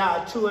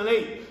 Haggai 2 and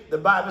 8, the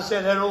Bible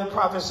said, that old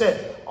prophet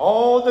said,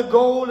 all the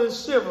gold and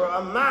silver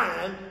are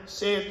mine,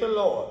 saith the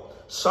Lord.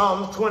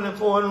 Psalms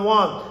 24 and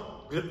 1,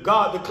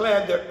 God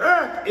declared, the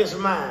earth is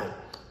mine,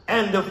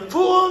 and the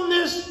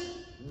fullness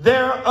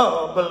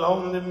thereof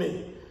belong to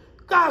me.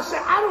 God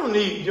said, I don't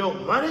need your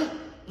money.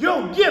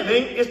 Your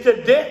giving is the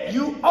debt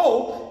you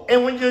owe,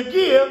 and when you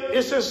give,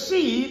 it's a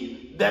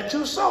seed that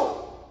you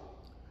sow.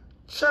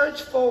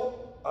 Church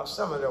folk are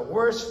some of the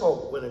worst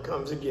folk when it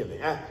comes to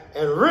giving.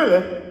 And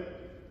really,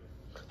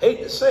 hate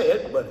to say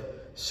it,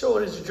 but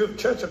sure is the truth,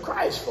 Church of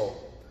Christ folk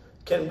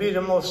can be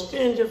the most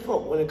stingy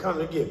folk when it comes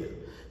to giving.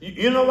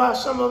 You know why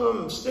some of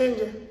them are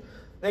stingy?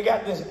 They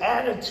got this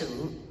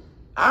attitude,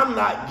 I'm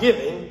not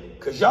giving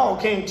because y'all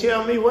can't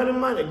tell me where the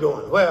money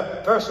going.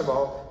 Well, first of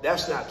all,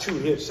 that's not true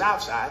here at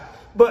Southside,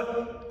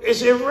 but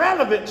it's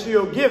irrelevant to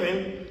your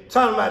giving,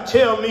 talking about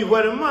tell me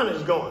where the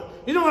money's going.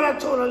 You know what I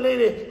told a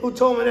lady who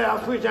told me that I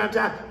was preaching one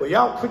time? Well,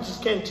 y'all preachers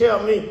can't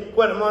tell me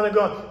where the money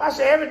going. I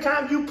said, every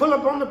time you pull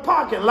up on the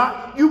parking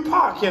lot, you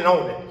parking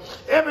on it.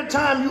 Every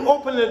time you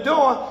open the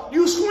door,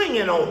 you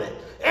swinging on it.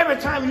 Every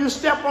time you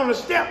step on the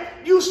step,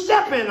 you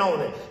stepping on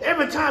it.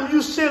 Every time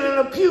you sit in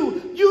a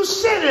pew, you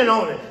sitting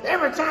on it.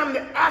 Every time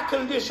the air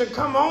conditioner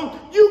come on,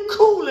 you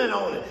cooling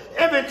on it.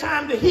 Every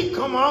time the heat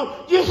come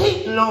on, you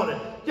heating on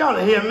it.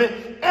 Y'all hear me?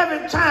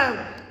 Every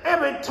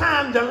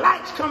time the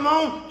lights come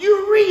on,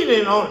 you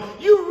reading on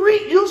it.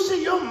 You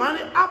see your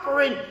money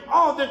operating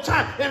all the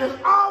time. And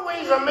it's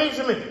always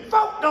amazing me.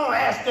 Folk don't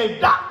ask their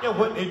doctor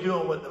what they're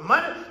doing with the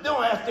money. They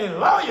don't ask their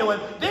lawyer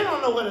what. They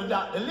don't know where the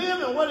doctor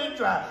lives and what he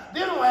drives. They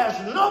don't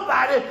ask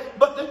nobody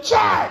but the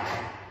judge.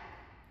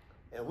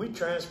 And we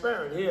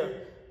transparent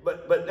here,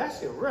 but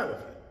that's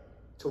irrelevant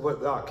to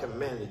what God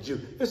commanded you.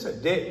 It's a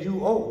debt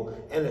you owe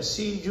and a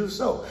seed you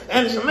sow.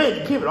 And it's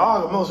amazing. People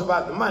argue most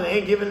about the money,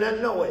 ain't giving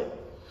that no way.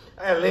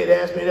 I had a lady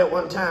ask me that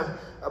one time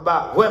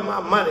about where my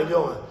money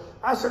going.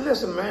 I said,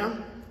 listen,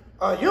 ma'am,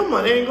 your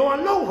money ain't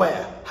going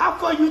nowhere. How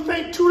far you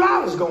think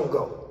 $2 gonna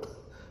go?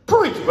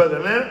 Preach, brother,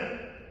 man.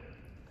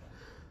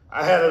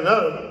 I had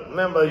another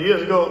member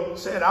years ago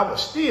said I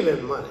was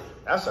stealing money.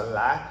 That's a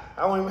lie.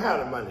 I don't even have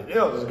the money. The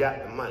elders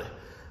got the money.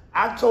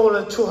 I told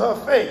her to her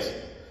face,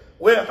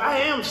 well, if I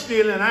am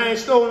stealing, I ain't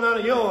stolen none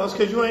of yours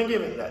because you ain't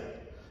giving that.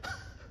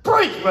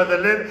 Preach, brother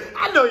Lennon.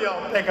 I know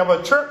y'all think I'm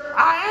a church.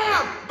 I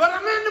am, but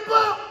I'm in the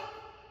book.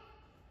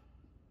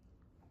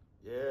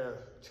 Yeah,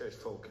 church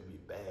folk can be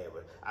bad,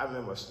 but I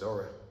remember a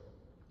story.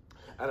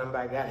 I don't know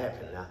if that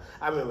happened now.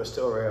 I remember a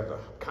story of a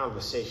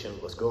conversation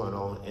was going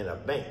on in a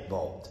bank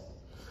vault.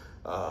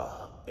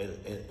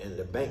 In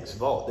the bank's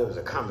vault, there was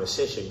a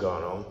conversation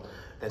going on,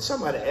 and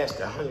somebody asked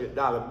a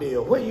 $100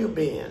 bill, where you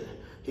been?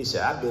 He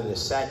said, I've been to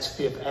Saks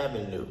Fifth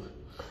Avenue.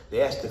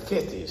 They asked the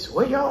 50s,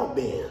 where y'all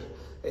been?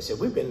 They said,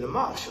 we've been to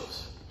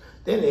Marshalls.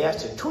 Then they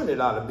asked the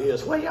 $20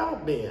 bills, where y'all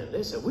been?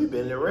 They said, we've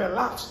been to Red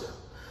Lobster.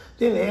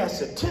 Then they asked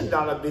the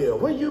 $10 bill,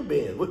 where you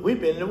been? We've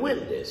been to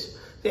Wendy's.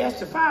 They asked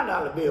the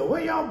 $5 bill,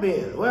 where y'all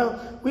been?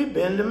 Well, we've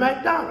been to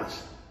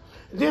McDonald's.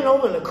 Then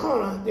over in the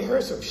corner, they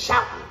heard some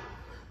shouting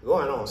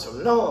going on,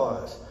 some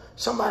noise.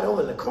 Somebody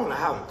over in the corner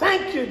howling,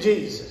 thank you,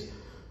 Jesus.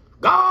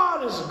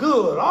 God is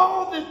good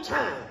all the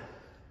time.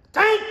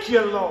 Thank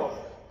you, Lord.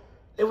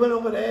 They went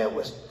over there, it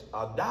was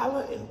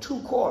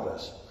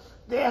 $1.02.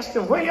 They asked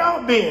them, where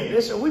y'all been?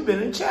 They said, we've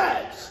been in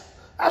church.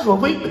 That's what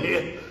we've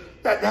been.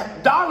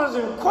 That dollars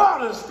and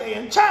quarters stay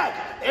in church.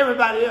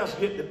 Everybody else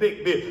get the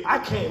big bill. I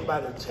came by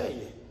to tell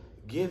you,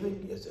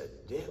 giving is a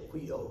debt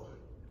we owe.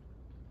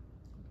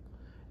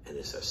 And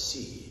it's a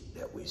seed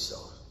that we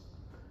sow.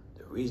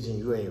 The reason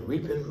you ain't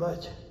reaping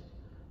much,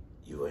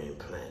 you ain't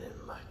planting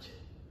much.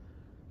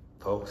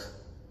 Folks,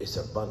 it's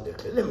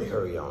abundantly. Let me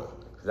hurry on,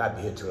 because I'll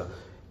be here too long.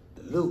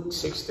 Luke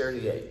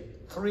 6:38,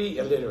 3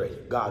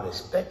 alliterated. God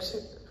expects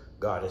it,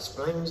 God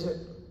explains it,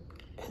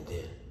 and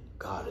then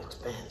God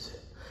expands it.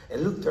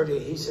 In Luke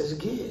 38, he says,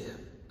 give.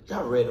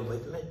 Y'all read it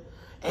with me.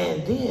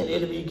 And then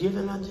it'll be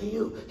given unto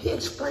you. He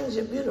explains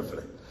it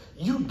beautifully.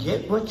 You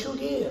get what you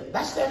give.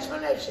 That's the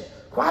explanation.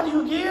 Why do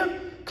you give?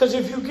 Because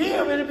if you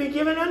give, it'll be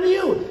given unto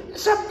you.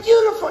 It's a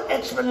beautiful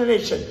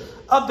explanation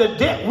of the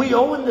debt we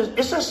owe.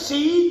 It's a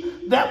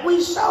seed that we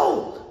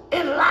sow.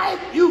 In life,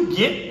 you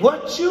get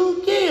what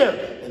you give.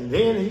 And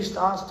then he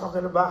starts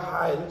talking about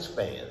how it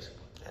expands.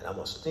 And I'm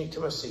going to sneak to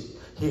my seat.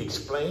 He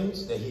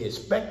explains that he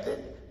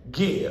expected,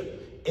 give.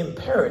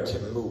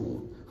 imperative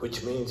mood,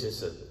 which means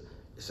it's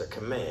a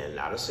command,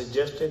 not a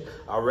suggestion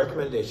or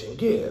recommendation.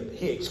 Give.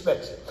 He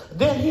expects it.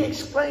 Then he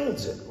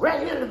explains it right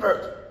here in the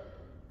verse.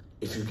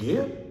 If you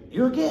give,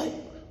 you'll get.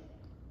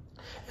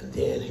 And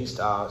then he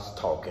starts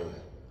talking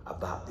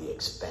about the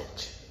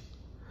expansion.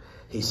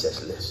 He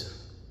says, listen,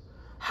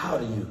 how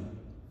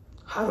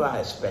do I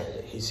expand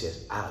it? He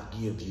says, I'll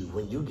give you,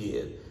 when you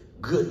give,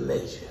 good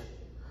measure,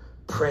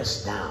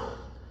 pressed down,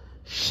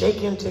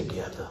 shaken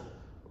together,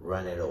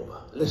 run it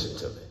over. Listen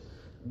to me.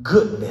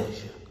 Good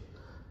measure.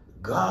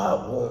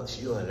 God wants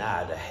you and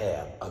I to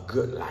have a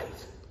good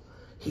life.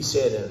 He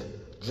said in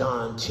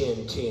John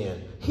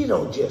 10:10, he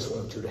don't just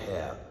want you to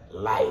have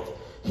life.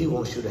 He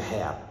wants you to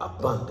have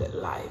abundant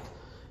life.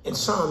 In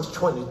Psalms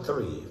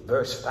 23,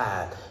 verse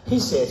 5, he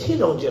says he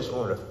don't just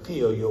want to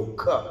fill your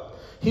cup.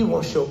 He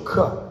wants your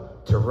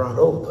cup to run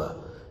over.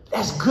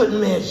 That's good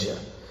measure.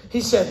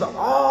 He said, but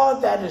all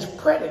that is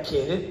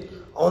predicated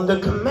on the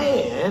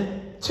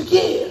command to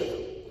give.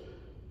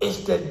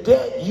 It's the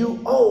debt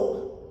you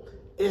owe.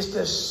 It's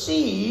the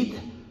seed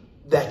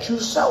that you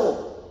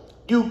sow.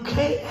 You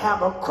can't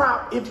have a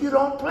crop if you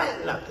don't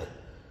plant nothing.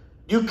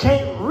 You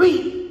can't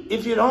reap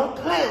if you don't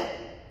plant.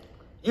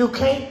 You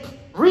can't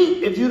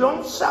reap if you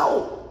don't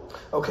sow.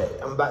 Okay,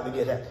 I'm about to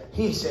get that.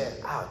 He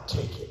said, I'll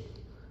take it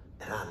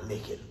and I'll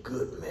make it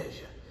good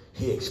measure.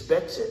 He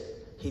expects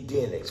it. He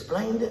then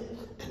explained it.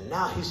 And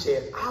now he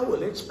said, I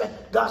will expand.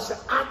 God said,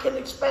 I can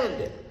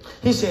expand it.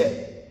 He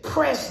said,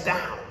 press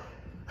down.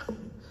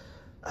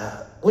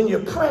 When you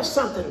press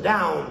something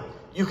down,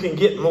 you can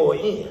get more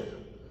in.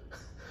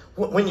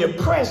 When you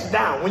press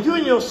down, when you're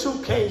in your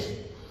suitcase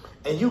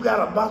and you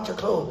got a bunch of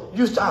clothes,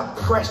 you start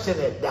pressing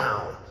it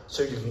down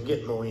so you can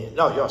get more in.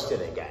 No, y'all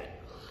still ain't got it.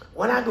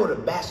 When I go to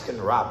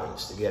Baskin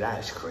Robbins to get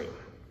ice cream,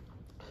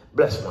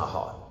 bless my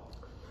heart,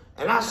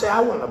 and I say, I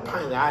want a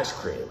pint of ice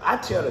cream, I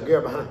tell the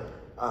girl behind,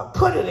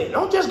 put it in.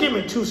 Don't just give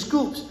me 2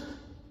 scoops.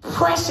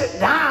 Press it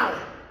down.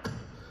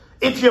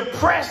 If you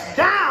press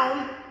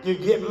down, you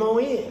get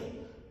more in.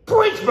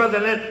 Preach, brother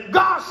Lynn.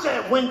 God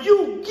said, when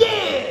you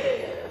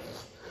give,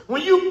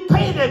 when you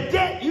pay the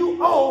debt you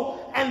owe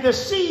and the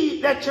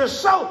seed that you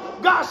sow,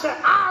 God said,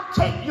 I'll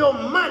take your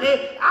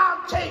money,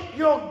 I'll take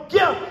your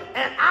gift,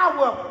 and I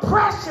will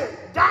press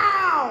it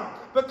down.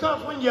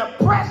 Because when you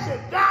press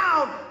it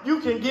down,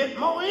 you can get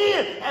more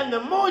in. And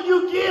the more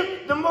you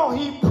give, the more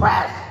he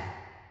presses.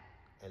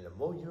 And the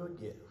more you'll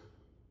get,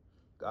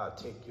 God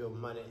take your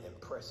money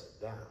and press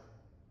it down.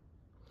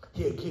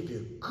 He'll give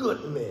you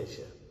good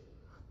measure.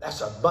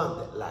 That's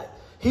abundant life.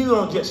 He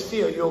don't just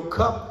fill your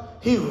cup.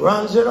 He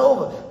runs it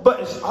over.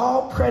 But it's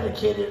all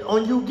predicated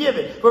on you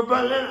giving. But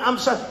Brother Leonard, I'm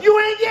sorry, you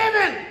ain't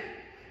giving.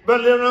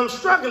 Brother Leonard, I'm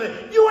struggling.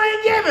 You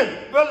ain't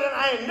giving. Brother Leonard,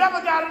 I ain't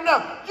never got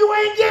enough. You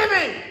ain't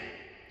giving.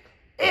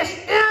 It's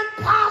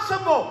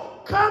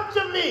impossible. Come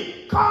to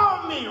me.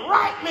 Call me.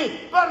 Write me.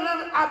 Brother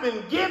Leonard, I've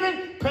been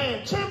giving,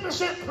 paying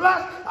 10%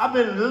 plus. I've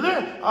been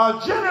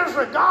generous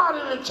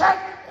regarding the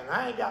check, and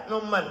I ain't got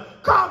no money.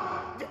 Come.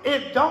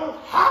 It don't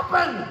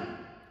happen.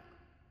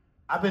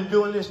 I've been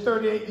doing this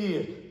 38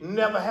 years.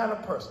 Never had a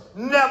person.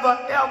 Never,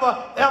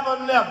 ever,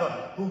 ever, never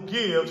who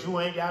gives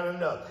who ain't got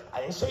enough. I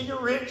didn't say you're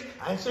rich.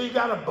 I didn't say you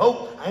got a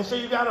boat. I didn't say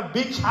you got a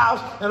beach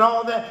house and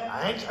all that.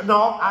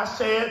 I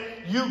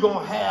said you're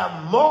going to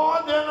have more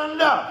than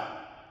enough.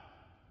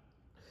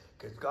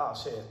 Because God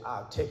said,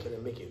 I'll take it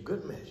and make it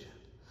good measure.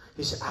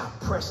 He said, I'll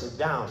press it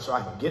down so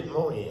I can get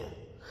more in.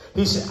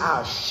 He said,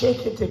 I'll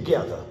shake it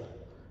together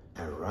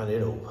and run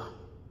it over.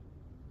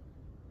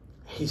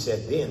 He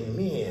said, then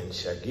men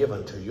shall give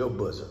unto your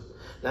bosom.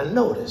 Now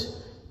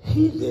notice,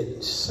 he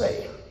didn't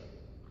say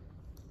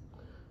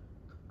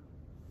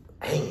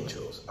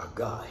angels or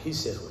God. He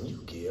says when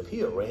you give,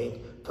 he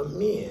arranged for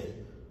men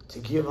to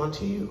give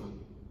unto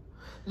you.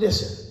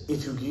 Listen,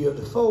 if you give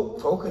to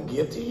folk will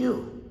give to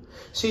you.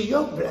 See,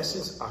 your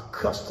blessings are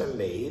custom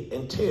made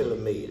and tailor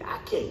made. I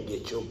can't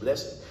get your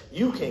blessing.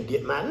 You can't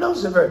get mine.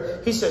 Notice the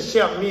verse. He says,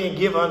 shall men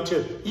give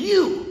unto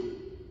you?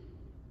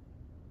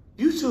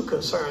 You too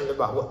concerned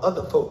about what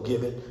other folk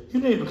giving. You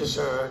need to be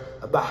concerned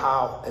about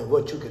how and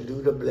what you can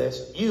do to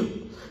bless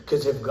you.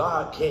 Because if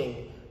God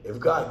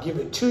give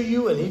it to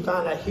you and he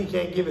find out he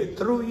can't give it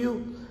through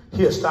you,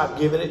 he'll stop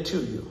giving it to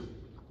you.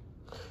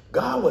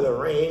 God will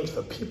arrange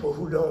for people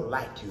who don't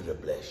like you to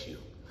bless you.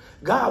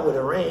 God would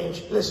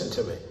arrange, listen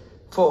to me,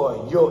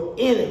 for your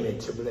enemy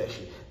to bless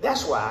you.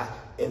 That's why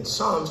in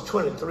Psalms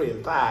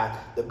 23:5,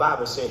 the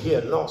Bible said, he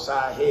anoints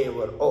our head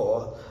with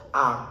oil,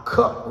 our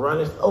cup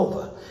runneth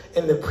over.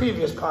 In the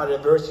previous part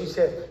of the verse, he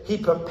said, he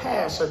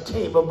prepares a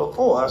table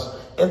before us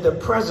in the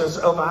presence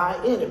of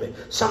our enemy.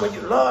 Some of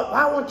you, Lord,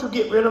 why won't you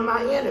get rid of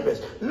my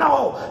enemies?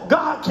 No,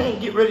 God can't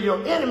get rid of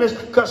your enemies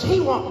because he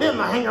wants them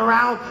to hang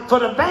around for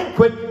the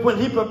banquet when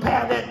he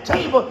prepared that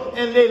table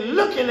and they're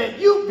looking at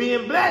you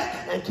being blessed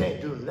and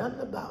can't do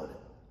nothing about it.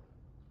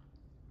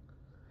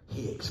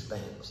 He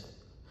expands it.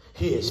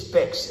 He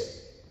expects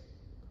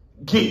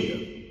it.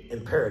 Give,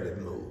 imperative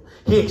move.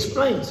 He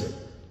explains it.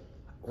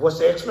 What's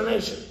the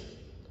explanation?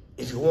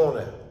 If you want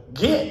to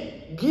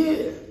get,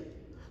 give.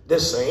 The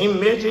same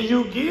measure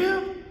you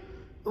give.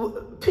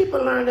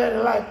 People learn that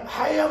in life.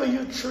 However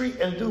you treat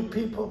and do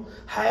people,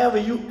 however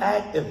you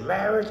act in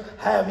marriage,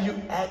 however you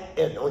act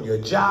on your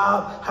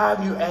job,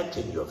 however you act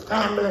in your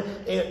family,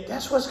 and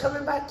that's what's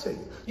coming back to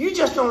you. You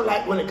just don't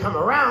like when it come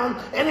around,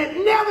 and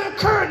it never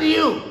occurred to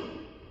you.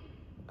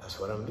 That's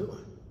what I'm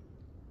doing.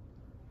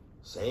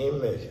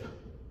 Same measure.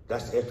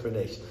 That's the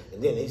explanation.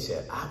 And then he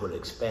said, I will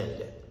expand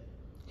it.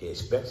 He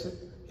expects it,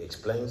 he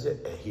explains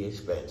it, and he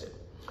expands it.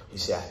 He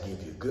said, I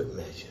give you good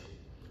measure.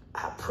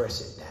 I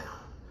press it down.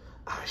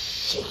 I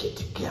shake it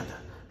together.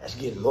 That's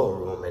getting more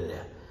room in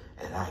there.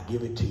 And I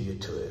give it to you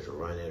till it's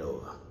running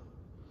over.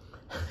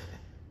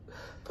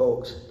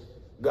 Folks,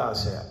 God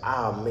said,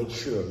 I'll make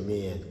sure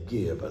men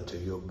give unto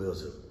your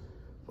bosom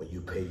when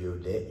you pay your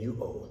debt you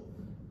owe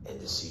and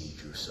the seed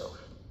you sow.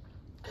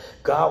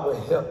 God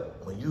will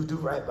help. When you do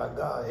right by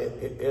God,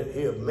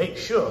 he'll make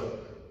sure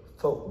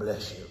folk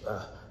bless you.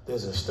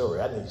 There's a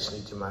story. I need to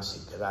sneak to my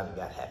seat because I done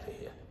got happy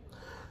here.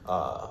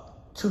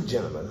 Two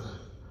gentlemen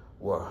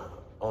were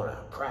on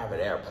a private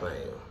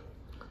airplane.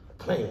 The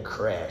plane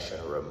crashed in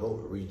a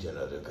remote region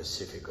of the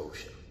Pacific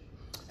Ocean.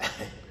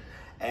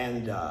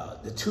 And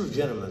the two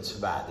gentlemen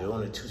survived. There were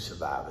only two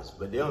survivors,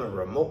 but they're on a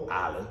remote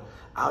island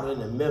out in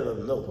the middle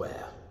of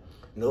nowhere.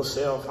 No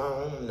cell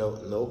phone,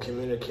 no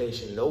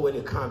communication, no way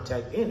to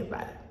contact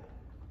anybody.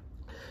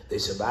 They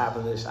survive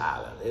on this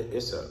island.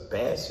 It's a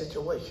bad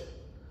situation.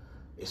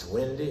 It's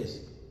windy, it's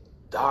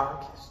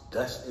dark, it's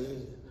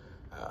dusty,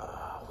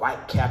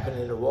 white capping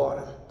in the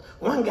water.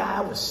 One guy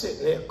was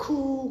sitting there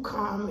cool,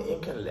 calm,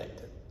 and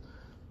collected.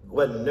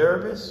 Wasn't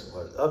nervous,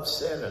 wasn't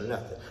upset or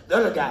nothing. The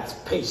other guy's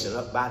pacing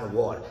up by the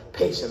water,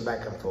 pacing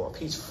back and forth.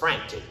 He's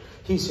frantic.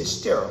 He's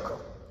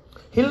hysterical.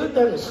 He looked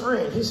at his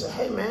friend. He said,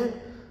 hey, man,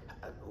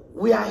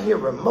 we out here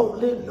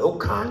remotely, no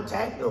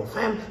contact, no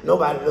family.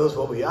 Nobody knows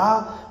where we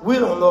are. We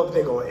don't know if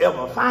they're going to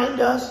ever find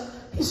us.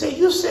 He said,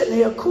 you sitting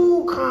here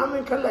cool, calm,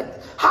 and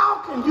collected.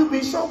 How can you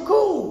be so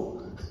cool?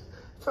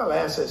 The fellow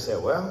answered and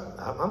said, well,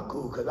 I'm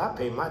cool because I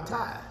pay my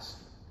tithes.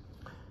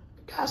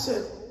 The guy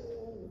said,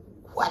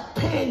 what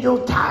paying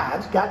your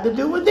tithes got to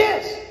do with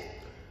this?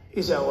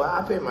 He said, well,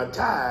 I pay my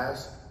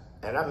tithes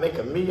and I make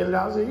 $1 million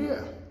a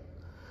year.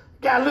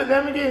 The guy looked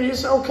at me again. He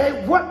said,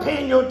 okay, what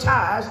paying your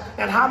tithes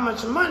and how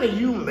much money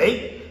you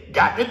make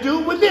got to do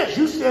with this?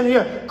 You sitting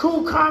here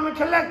cool, calm, and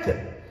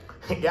collected.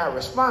 The guy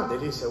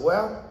responded. He said,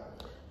 well,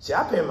 see,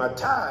 I pay my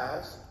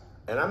tithes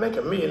and I make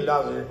 $1 million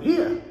a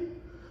year.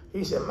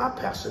 He said, my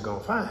pastor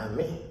gonna find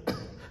me.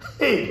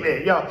 Hey,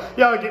 man,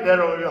 y'all get that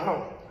on your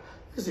home.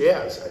 He said,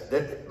 yeah,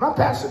 sir, my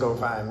pastor gonna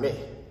find me.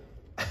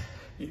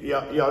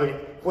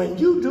 When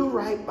you do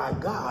right by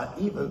God,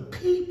 even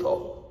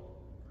people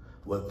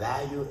will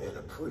value and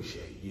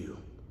appreciate you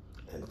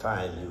and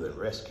find you and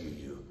rescue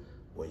you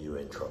when you're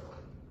in trouble.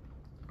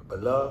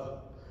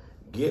 Beloved,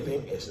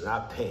 giving is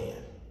not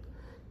paying.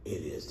 It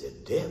is the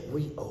debt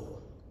we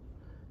owe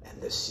and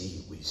the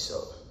seed we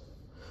sow.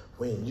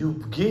 When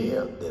you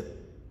give,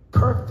 the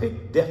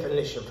perfect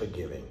definition for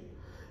giving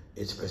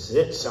is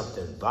present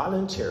something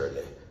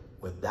voluntarily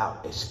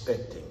without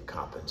expecting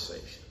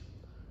compensation.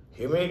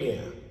 Hear me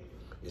again.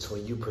 It's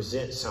when you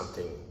present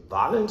something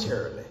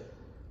voluntarily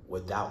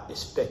without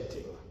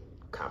expecting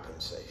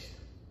compensation.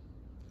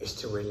 It's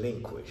to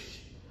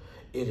relinquish.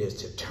 It is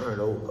to turn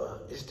over.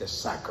 It's to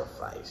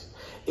sacrifice.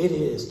 It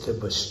is to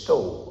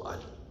bestow or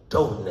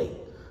donate,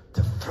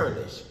 to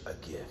furnish a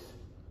gift.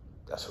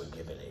 That's what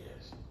giving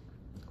is.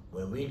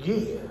 When we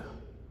give,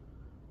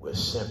 we're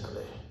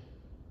simply,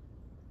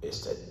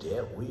 it's the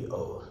debt we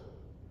owe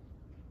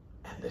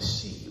and the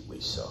seed we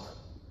sow.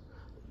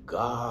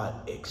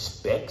 God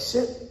expects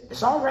it.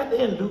 It's all right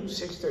there in Luke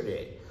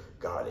 6:38.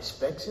 God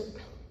expects it.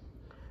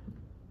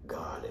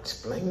 God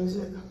explains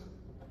it.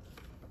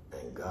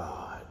 And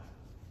God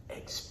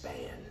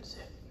expands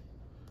it.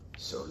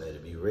 So let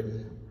it be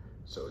written.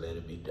 So let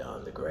it be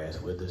done. The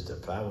grass withers, the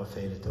flower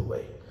fadeth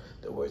away.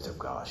 The words of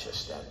God shall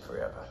stand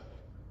forever.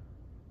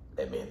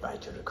 Let me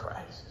invite you to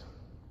Christ.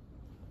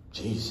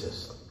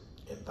 Jesus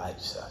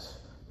invites us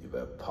to be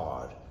a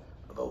part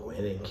of a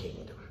winning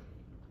kingdom.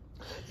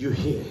 You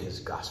hear his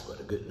gospel,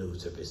 the good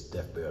news of his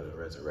death, burial, and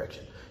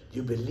resurrection.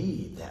 You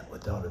believe that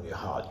with all of your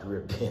heart. You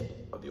repent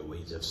of your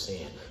ways of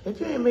sin. If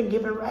you ain't been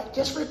giving right,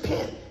 just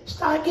repent.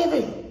 Start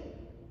giving.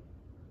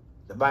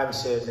 The Bible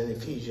says in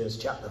Ephesians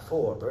chapter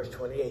 4, verse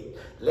 28,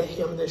 let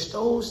him that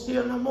stole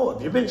steal no more.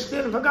 If you've been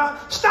stealing for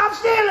God, stop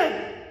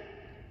stealing.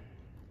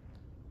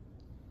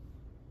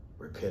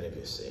 Repent of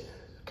your sins.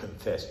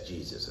 Confess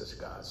Jesus as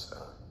God's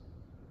son.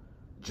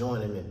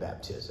 Join him in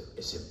baptism.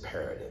 It's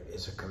imperative.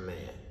 It's a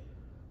command.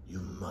 You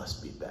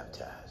must be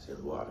baptized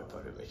in water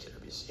for the remission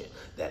of your sin.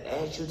 That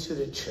adds you to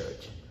the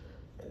church.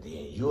 And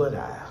then you and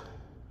I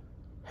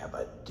have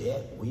a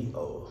debt we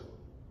owe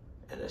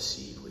and a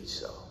seed we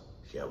sow.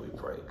 Shall we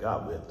pray?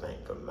 God, we're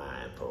thankful,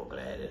 mindful,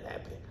 glad, and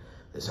happy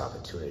this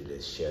opportunity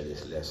to share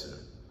this lesson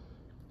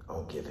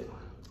on giving.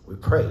 We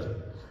pray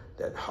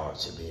that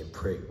hearts are being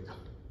pricked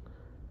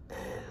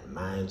and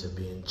minds are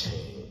being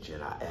changed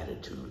in our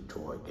attitude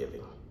toward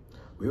giving.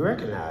 We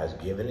recognize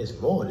giving is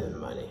more than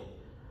money.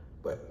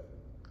 but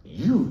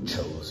you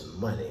chose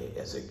money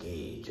as a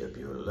gauge of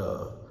your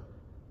love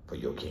for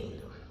your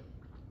kingdom.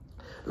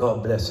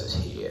 Lord, bless us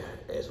here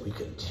as we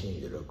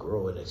continue to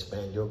grow and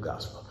expand your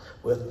gospel.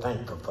 We're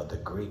thankful for the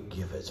great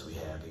givers we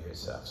have here at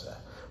Southside.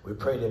 We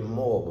pray that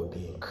more will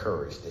be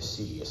encouraged to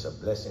see it's a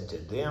blessing to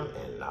them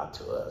and not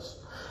to us.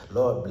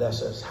 Lord,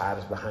 bless us, hide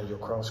us behind your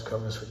cross,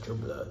 cover us with your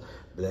blood.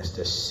 Bless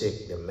the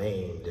sick, the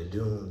maimed, the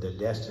doomed, the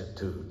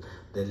destitute,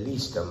 the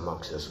least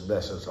amongst us.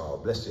 Bless us all.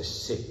 Bless the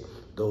sick,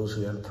 those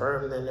who are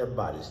infirm in their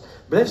bodies.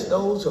 Bless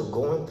those who are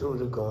going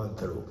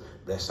through.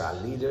 Bless our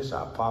leaders,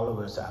 our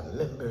followers, our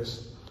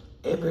members,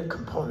 every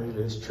component of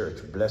this church.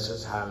 Bless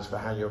us, hide us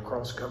behind your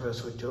cross, cover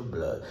us with your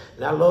blood.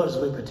 Now, Lord, as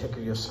we partake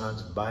of your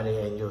son's body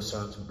and your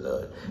son's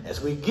blood,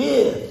 as we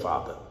give,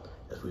 Father,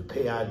 as we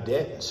pay our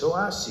debt and sow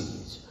our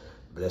seeds,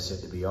 bless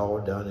it to be all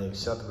done and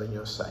acceptable in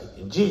your sight.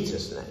 In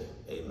Jesus' name,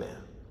 amen.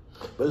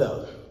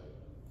 Beloved,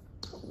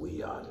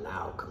 we are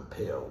now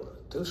compelled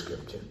through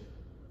Scripture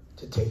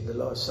to take the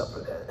Lord's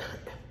Supper.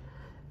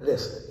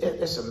 Listen,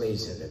 it's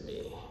amazing to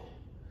me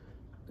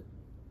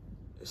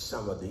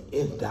some of the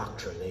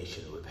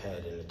indoctrination we've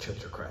had in the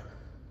Church of Christ.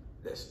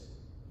 Listen,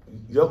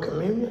 your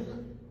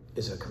communion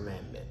is a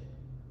commandment.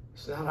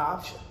 It's not an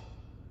option.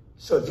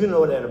 So if you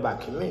know that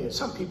about communion,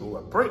 some people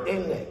will break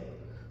their neck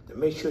to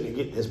make sure they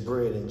get this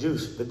bread and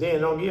juice, but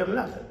then don't give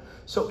nothing.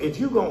 So if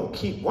you're going to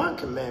keep one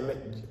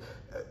commandment,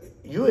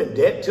 you're in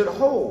debt to the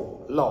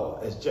whole law,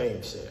 as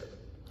James said.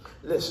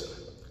 Listen,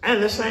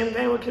 and the same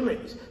thing with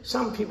communions.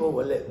 Some people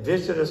will let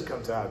visitors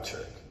come to our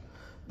church.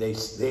 They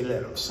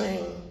let them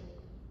sing.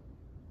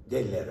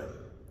 They let them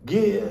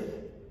give.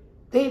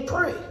 They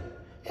pray.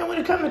 And when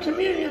it comes to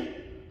communion,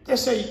 they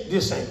say,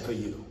 this ain't for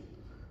you.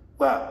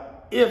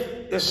 Well,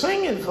 if the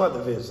singing for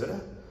the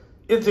visitor,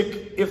 if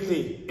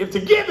the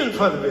giving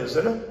for the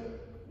visitor,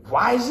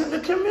 why is it the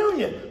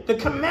communion? The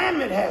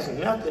commandment has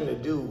nothing to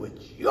do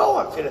with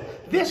your fitness.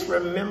 This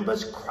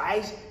remembers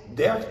Christ's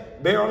death,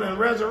 burial, and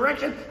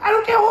resurrection. I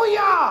don't care who you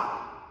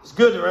are. It's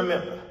good to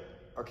remember.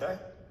 Okay?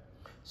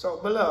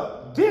 So,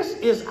 beloved, this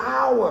is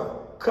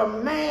our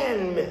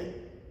commandment.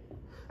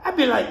 I'd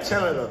be like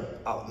telling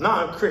a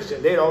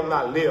non-Christian they don't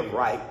not live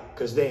right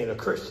because they ain't a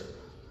Christian.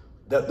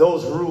 That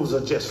those rules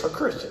are just for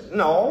Christians.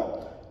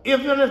 No.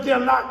 Even if they're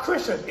not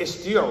Christian, it's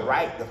still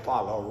right to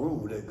follow a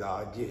rule that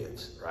God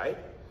gives, right?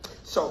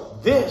 So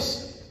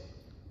this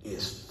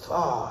is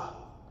for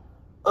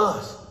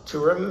us to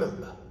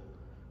remember.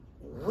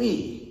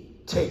 We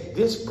take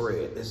this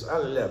bread, this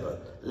unleavened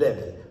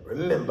leaven.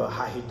 Remember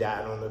how he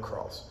died on the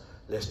cross.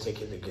 Let's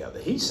take it together.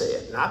 He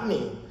said, not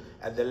me,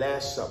 at the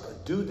Last Supper,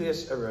 do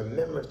this in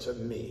remembrance of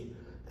me.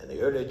 And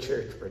the early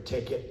church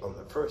partake it on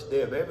the first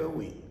day of every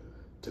week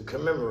to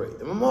commemorate,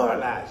 to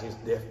memorialize his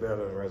death,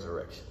 burial, and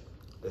resurrection.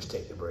 Let's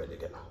take the bread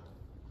together.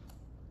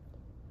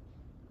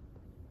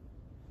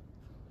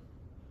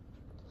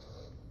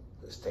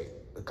 Let's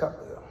take the cup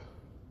together.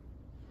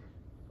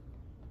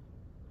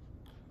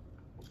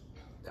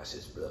 That's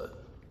his blood.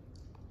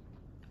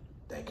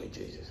 Thank you,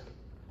 Jesus.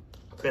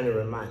 Friendly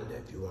reminder,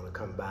 if you want to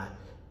come by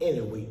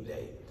any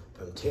weekday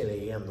from 10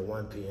 a.m. to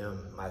 1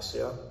 p.m.,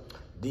 myself,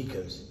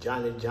 Deacons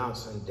Johnny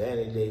Johnson,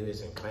 Danny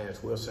Davis, and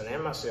Clarence Wilson,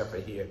 and myself are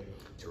here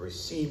to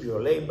receive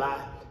your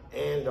lay-by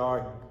and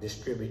or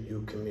distribute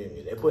you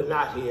communion. If we're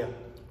not here,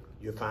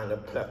 you'll find a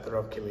plethora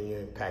of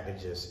communion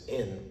packages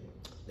in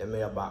the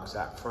mailbox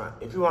out front.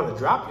 If you want to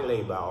drop your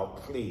lay-by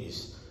off,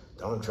 please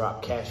don't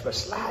drop cash, but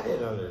slide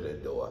it under the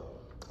door.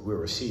 We'll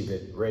receive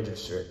it,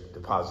 register it,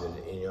 deposit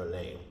it in your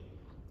name.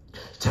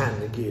 It's time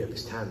to give.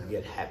 It's time to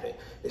get happy.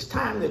 It's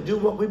time to do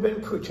what we've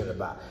been preaching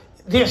about.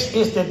 This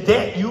is the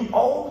debt you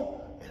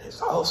owe, and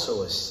it's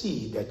also a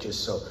seed that you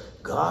sow.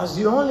 God's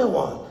the only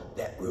one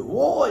that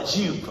rewards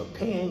you for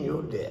paying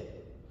your debt.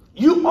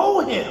 You owe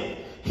him.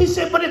 He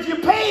said, but if you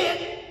pay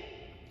it,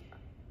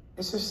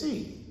 it's a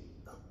seed.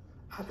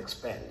 I'd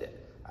expand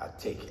it. I'd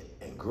take it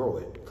and grow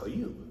it for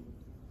you.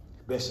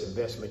 Best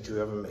investment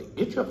you ever make.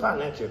 Get your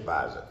financial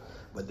advisor.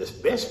 But the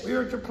best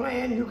spiritual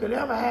plan you could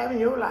ever have in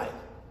your life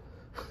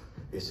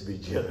is to be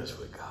generous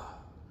with God.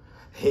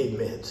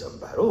 Amen,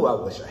 somebody. Oh,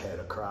 I wish I had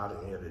a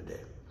crowd in here today.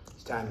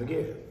 It's time to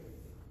give.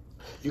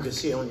 You can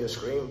see on your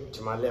screen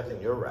to my left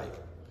and your right,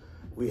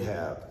 we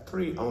have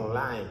 3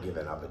 online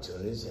giving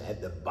opportunities.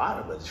 At the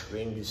bottom of the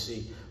screen, you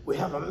see we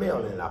have a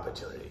mail-in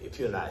opportunity. If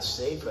you're not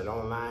safe and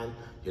online,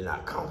 you're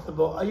not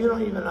comfortable, or you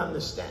don't even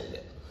understand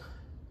it,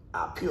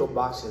 our P.O.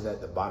 box is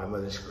at the bottom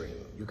of the screen.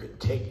 You can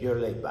take your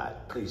lay-by.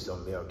 Please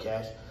don't mail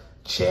cash.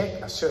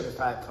 Check or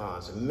certified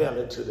funds and mail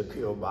it to the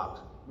P.O. box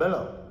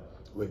below.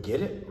 We'll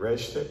get it,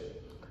 register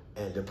it,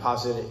 and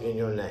deposit it in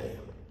your name.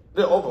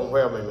 The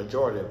overwhelming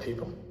majority of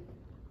people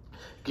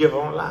give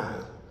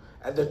online.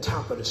 At the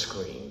top of the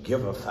screen,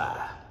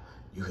 Giveify.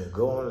 You can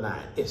go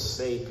online. It's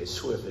safe, it's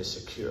swift, it's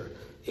secure.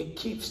 It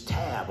keeps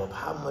tab of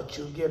how much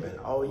you're giving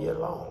all year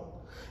long.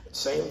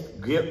 Same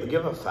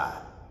Giveify,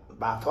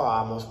 by far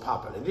our most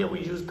popular. Then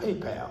we use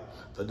PayPal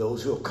for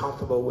those who are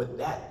comfortable with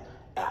that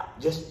app.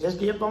 Just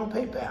give on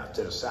PayPal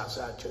to the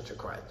Southside Church of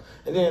Christ.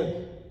 And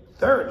then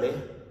thirdly,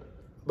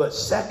 But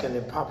second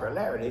in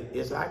popularity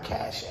is our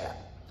Cash App.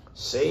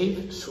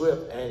 Safe,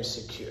 swift, and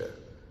secure.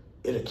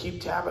 It'll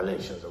keep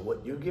tabulations of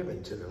what you're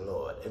giving to the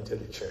Lord and to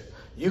the church.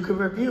 You can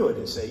review it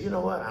and say, you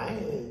know what, I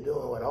ain't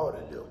doing what I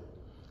ought to do.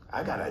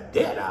 I got a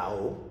debt I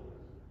owe,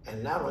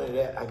 and not only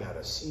that, I got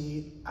a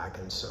seed I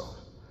can sow.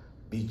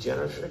 Be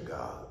generous with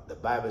God. The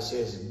Bible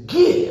says,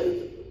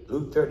 give,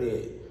 Luke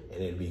 38,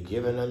 and it'll be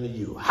given unto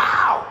you.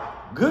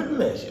 How? Good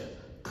measure,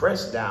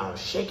 pressed down,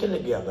 shaken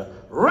together,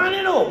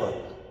 running over,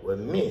 with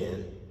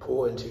men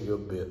pour into your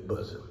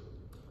bosom.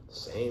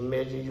 Same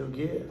measure you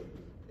give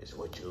is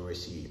what you'll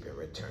receive in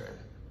return.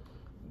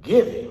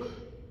 Giving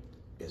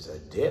is a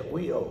debt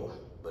we owe,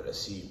 but a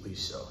seed we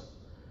sow.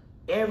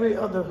 Every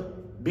other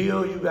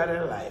bill you got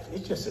in life,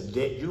 it's just a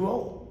debt you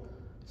owe.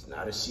 It's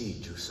not a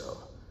seed you sow.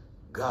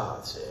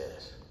 God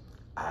says,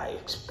 I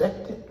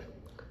expect it.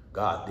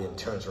 God then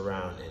turns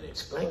around and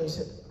explains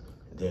it.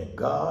 Then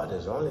God,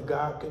 as only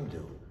God can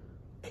do,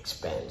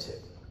 expands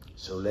it.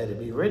 So let it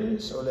be written,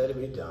 so let it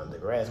be done. The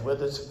grass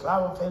withers, the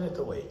flower fadeth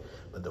away,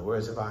 but the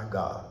words of our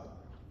God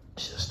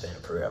shall stand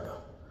forever.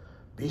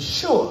 Be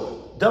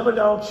sure, double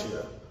dog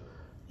sure,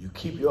 you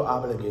keep your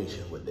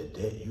obligation with the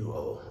debt you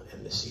owe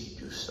and the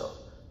seed you sow.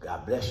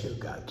 God bless you.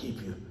 God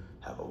keep you.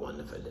 Have a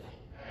wonderful day.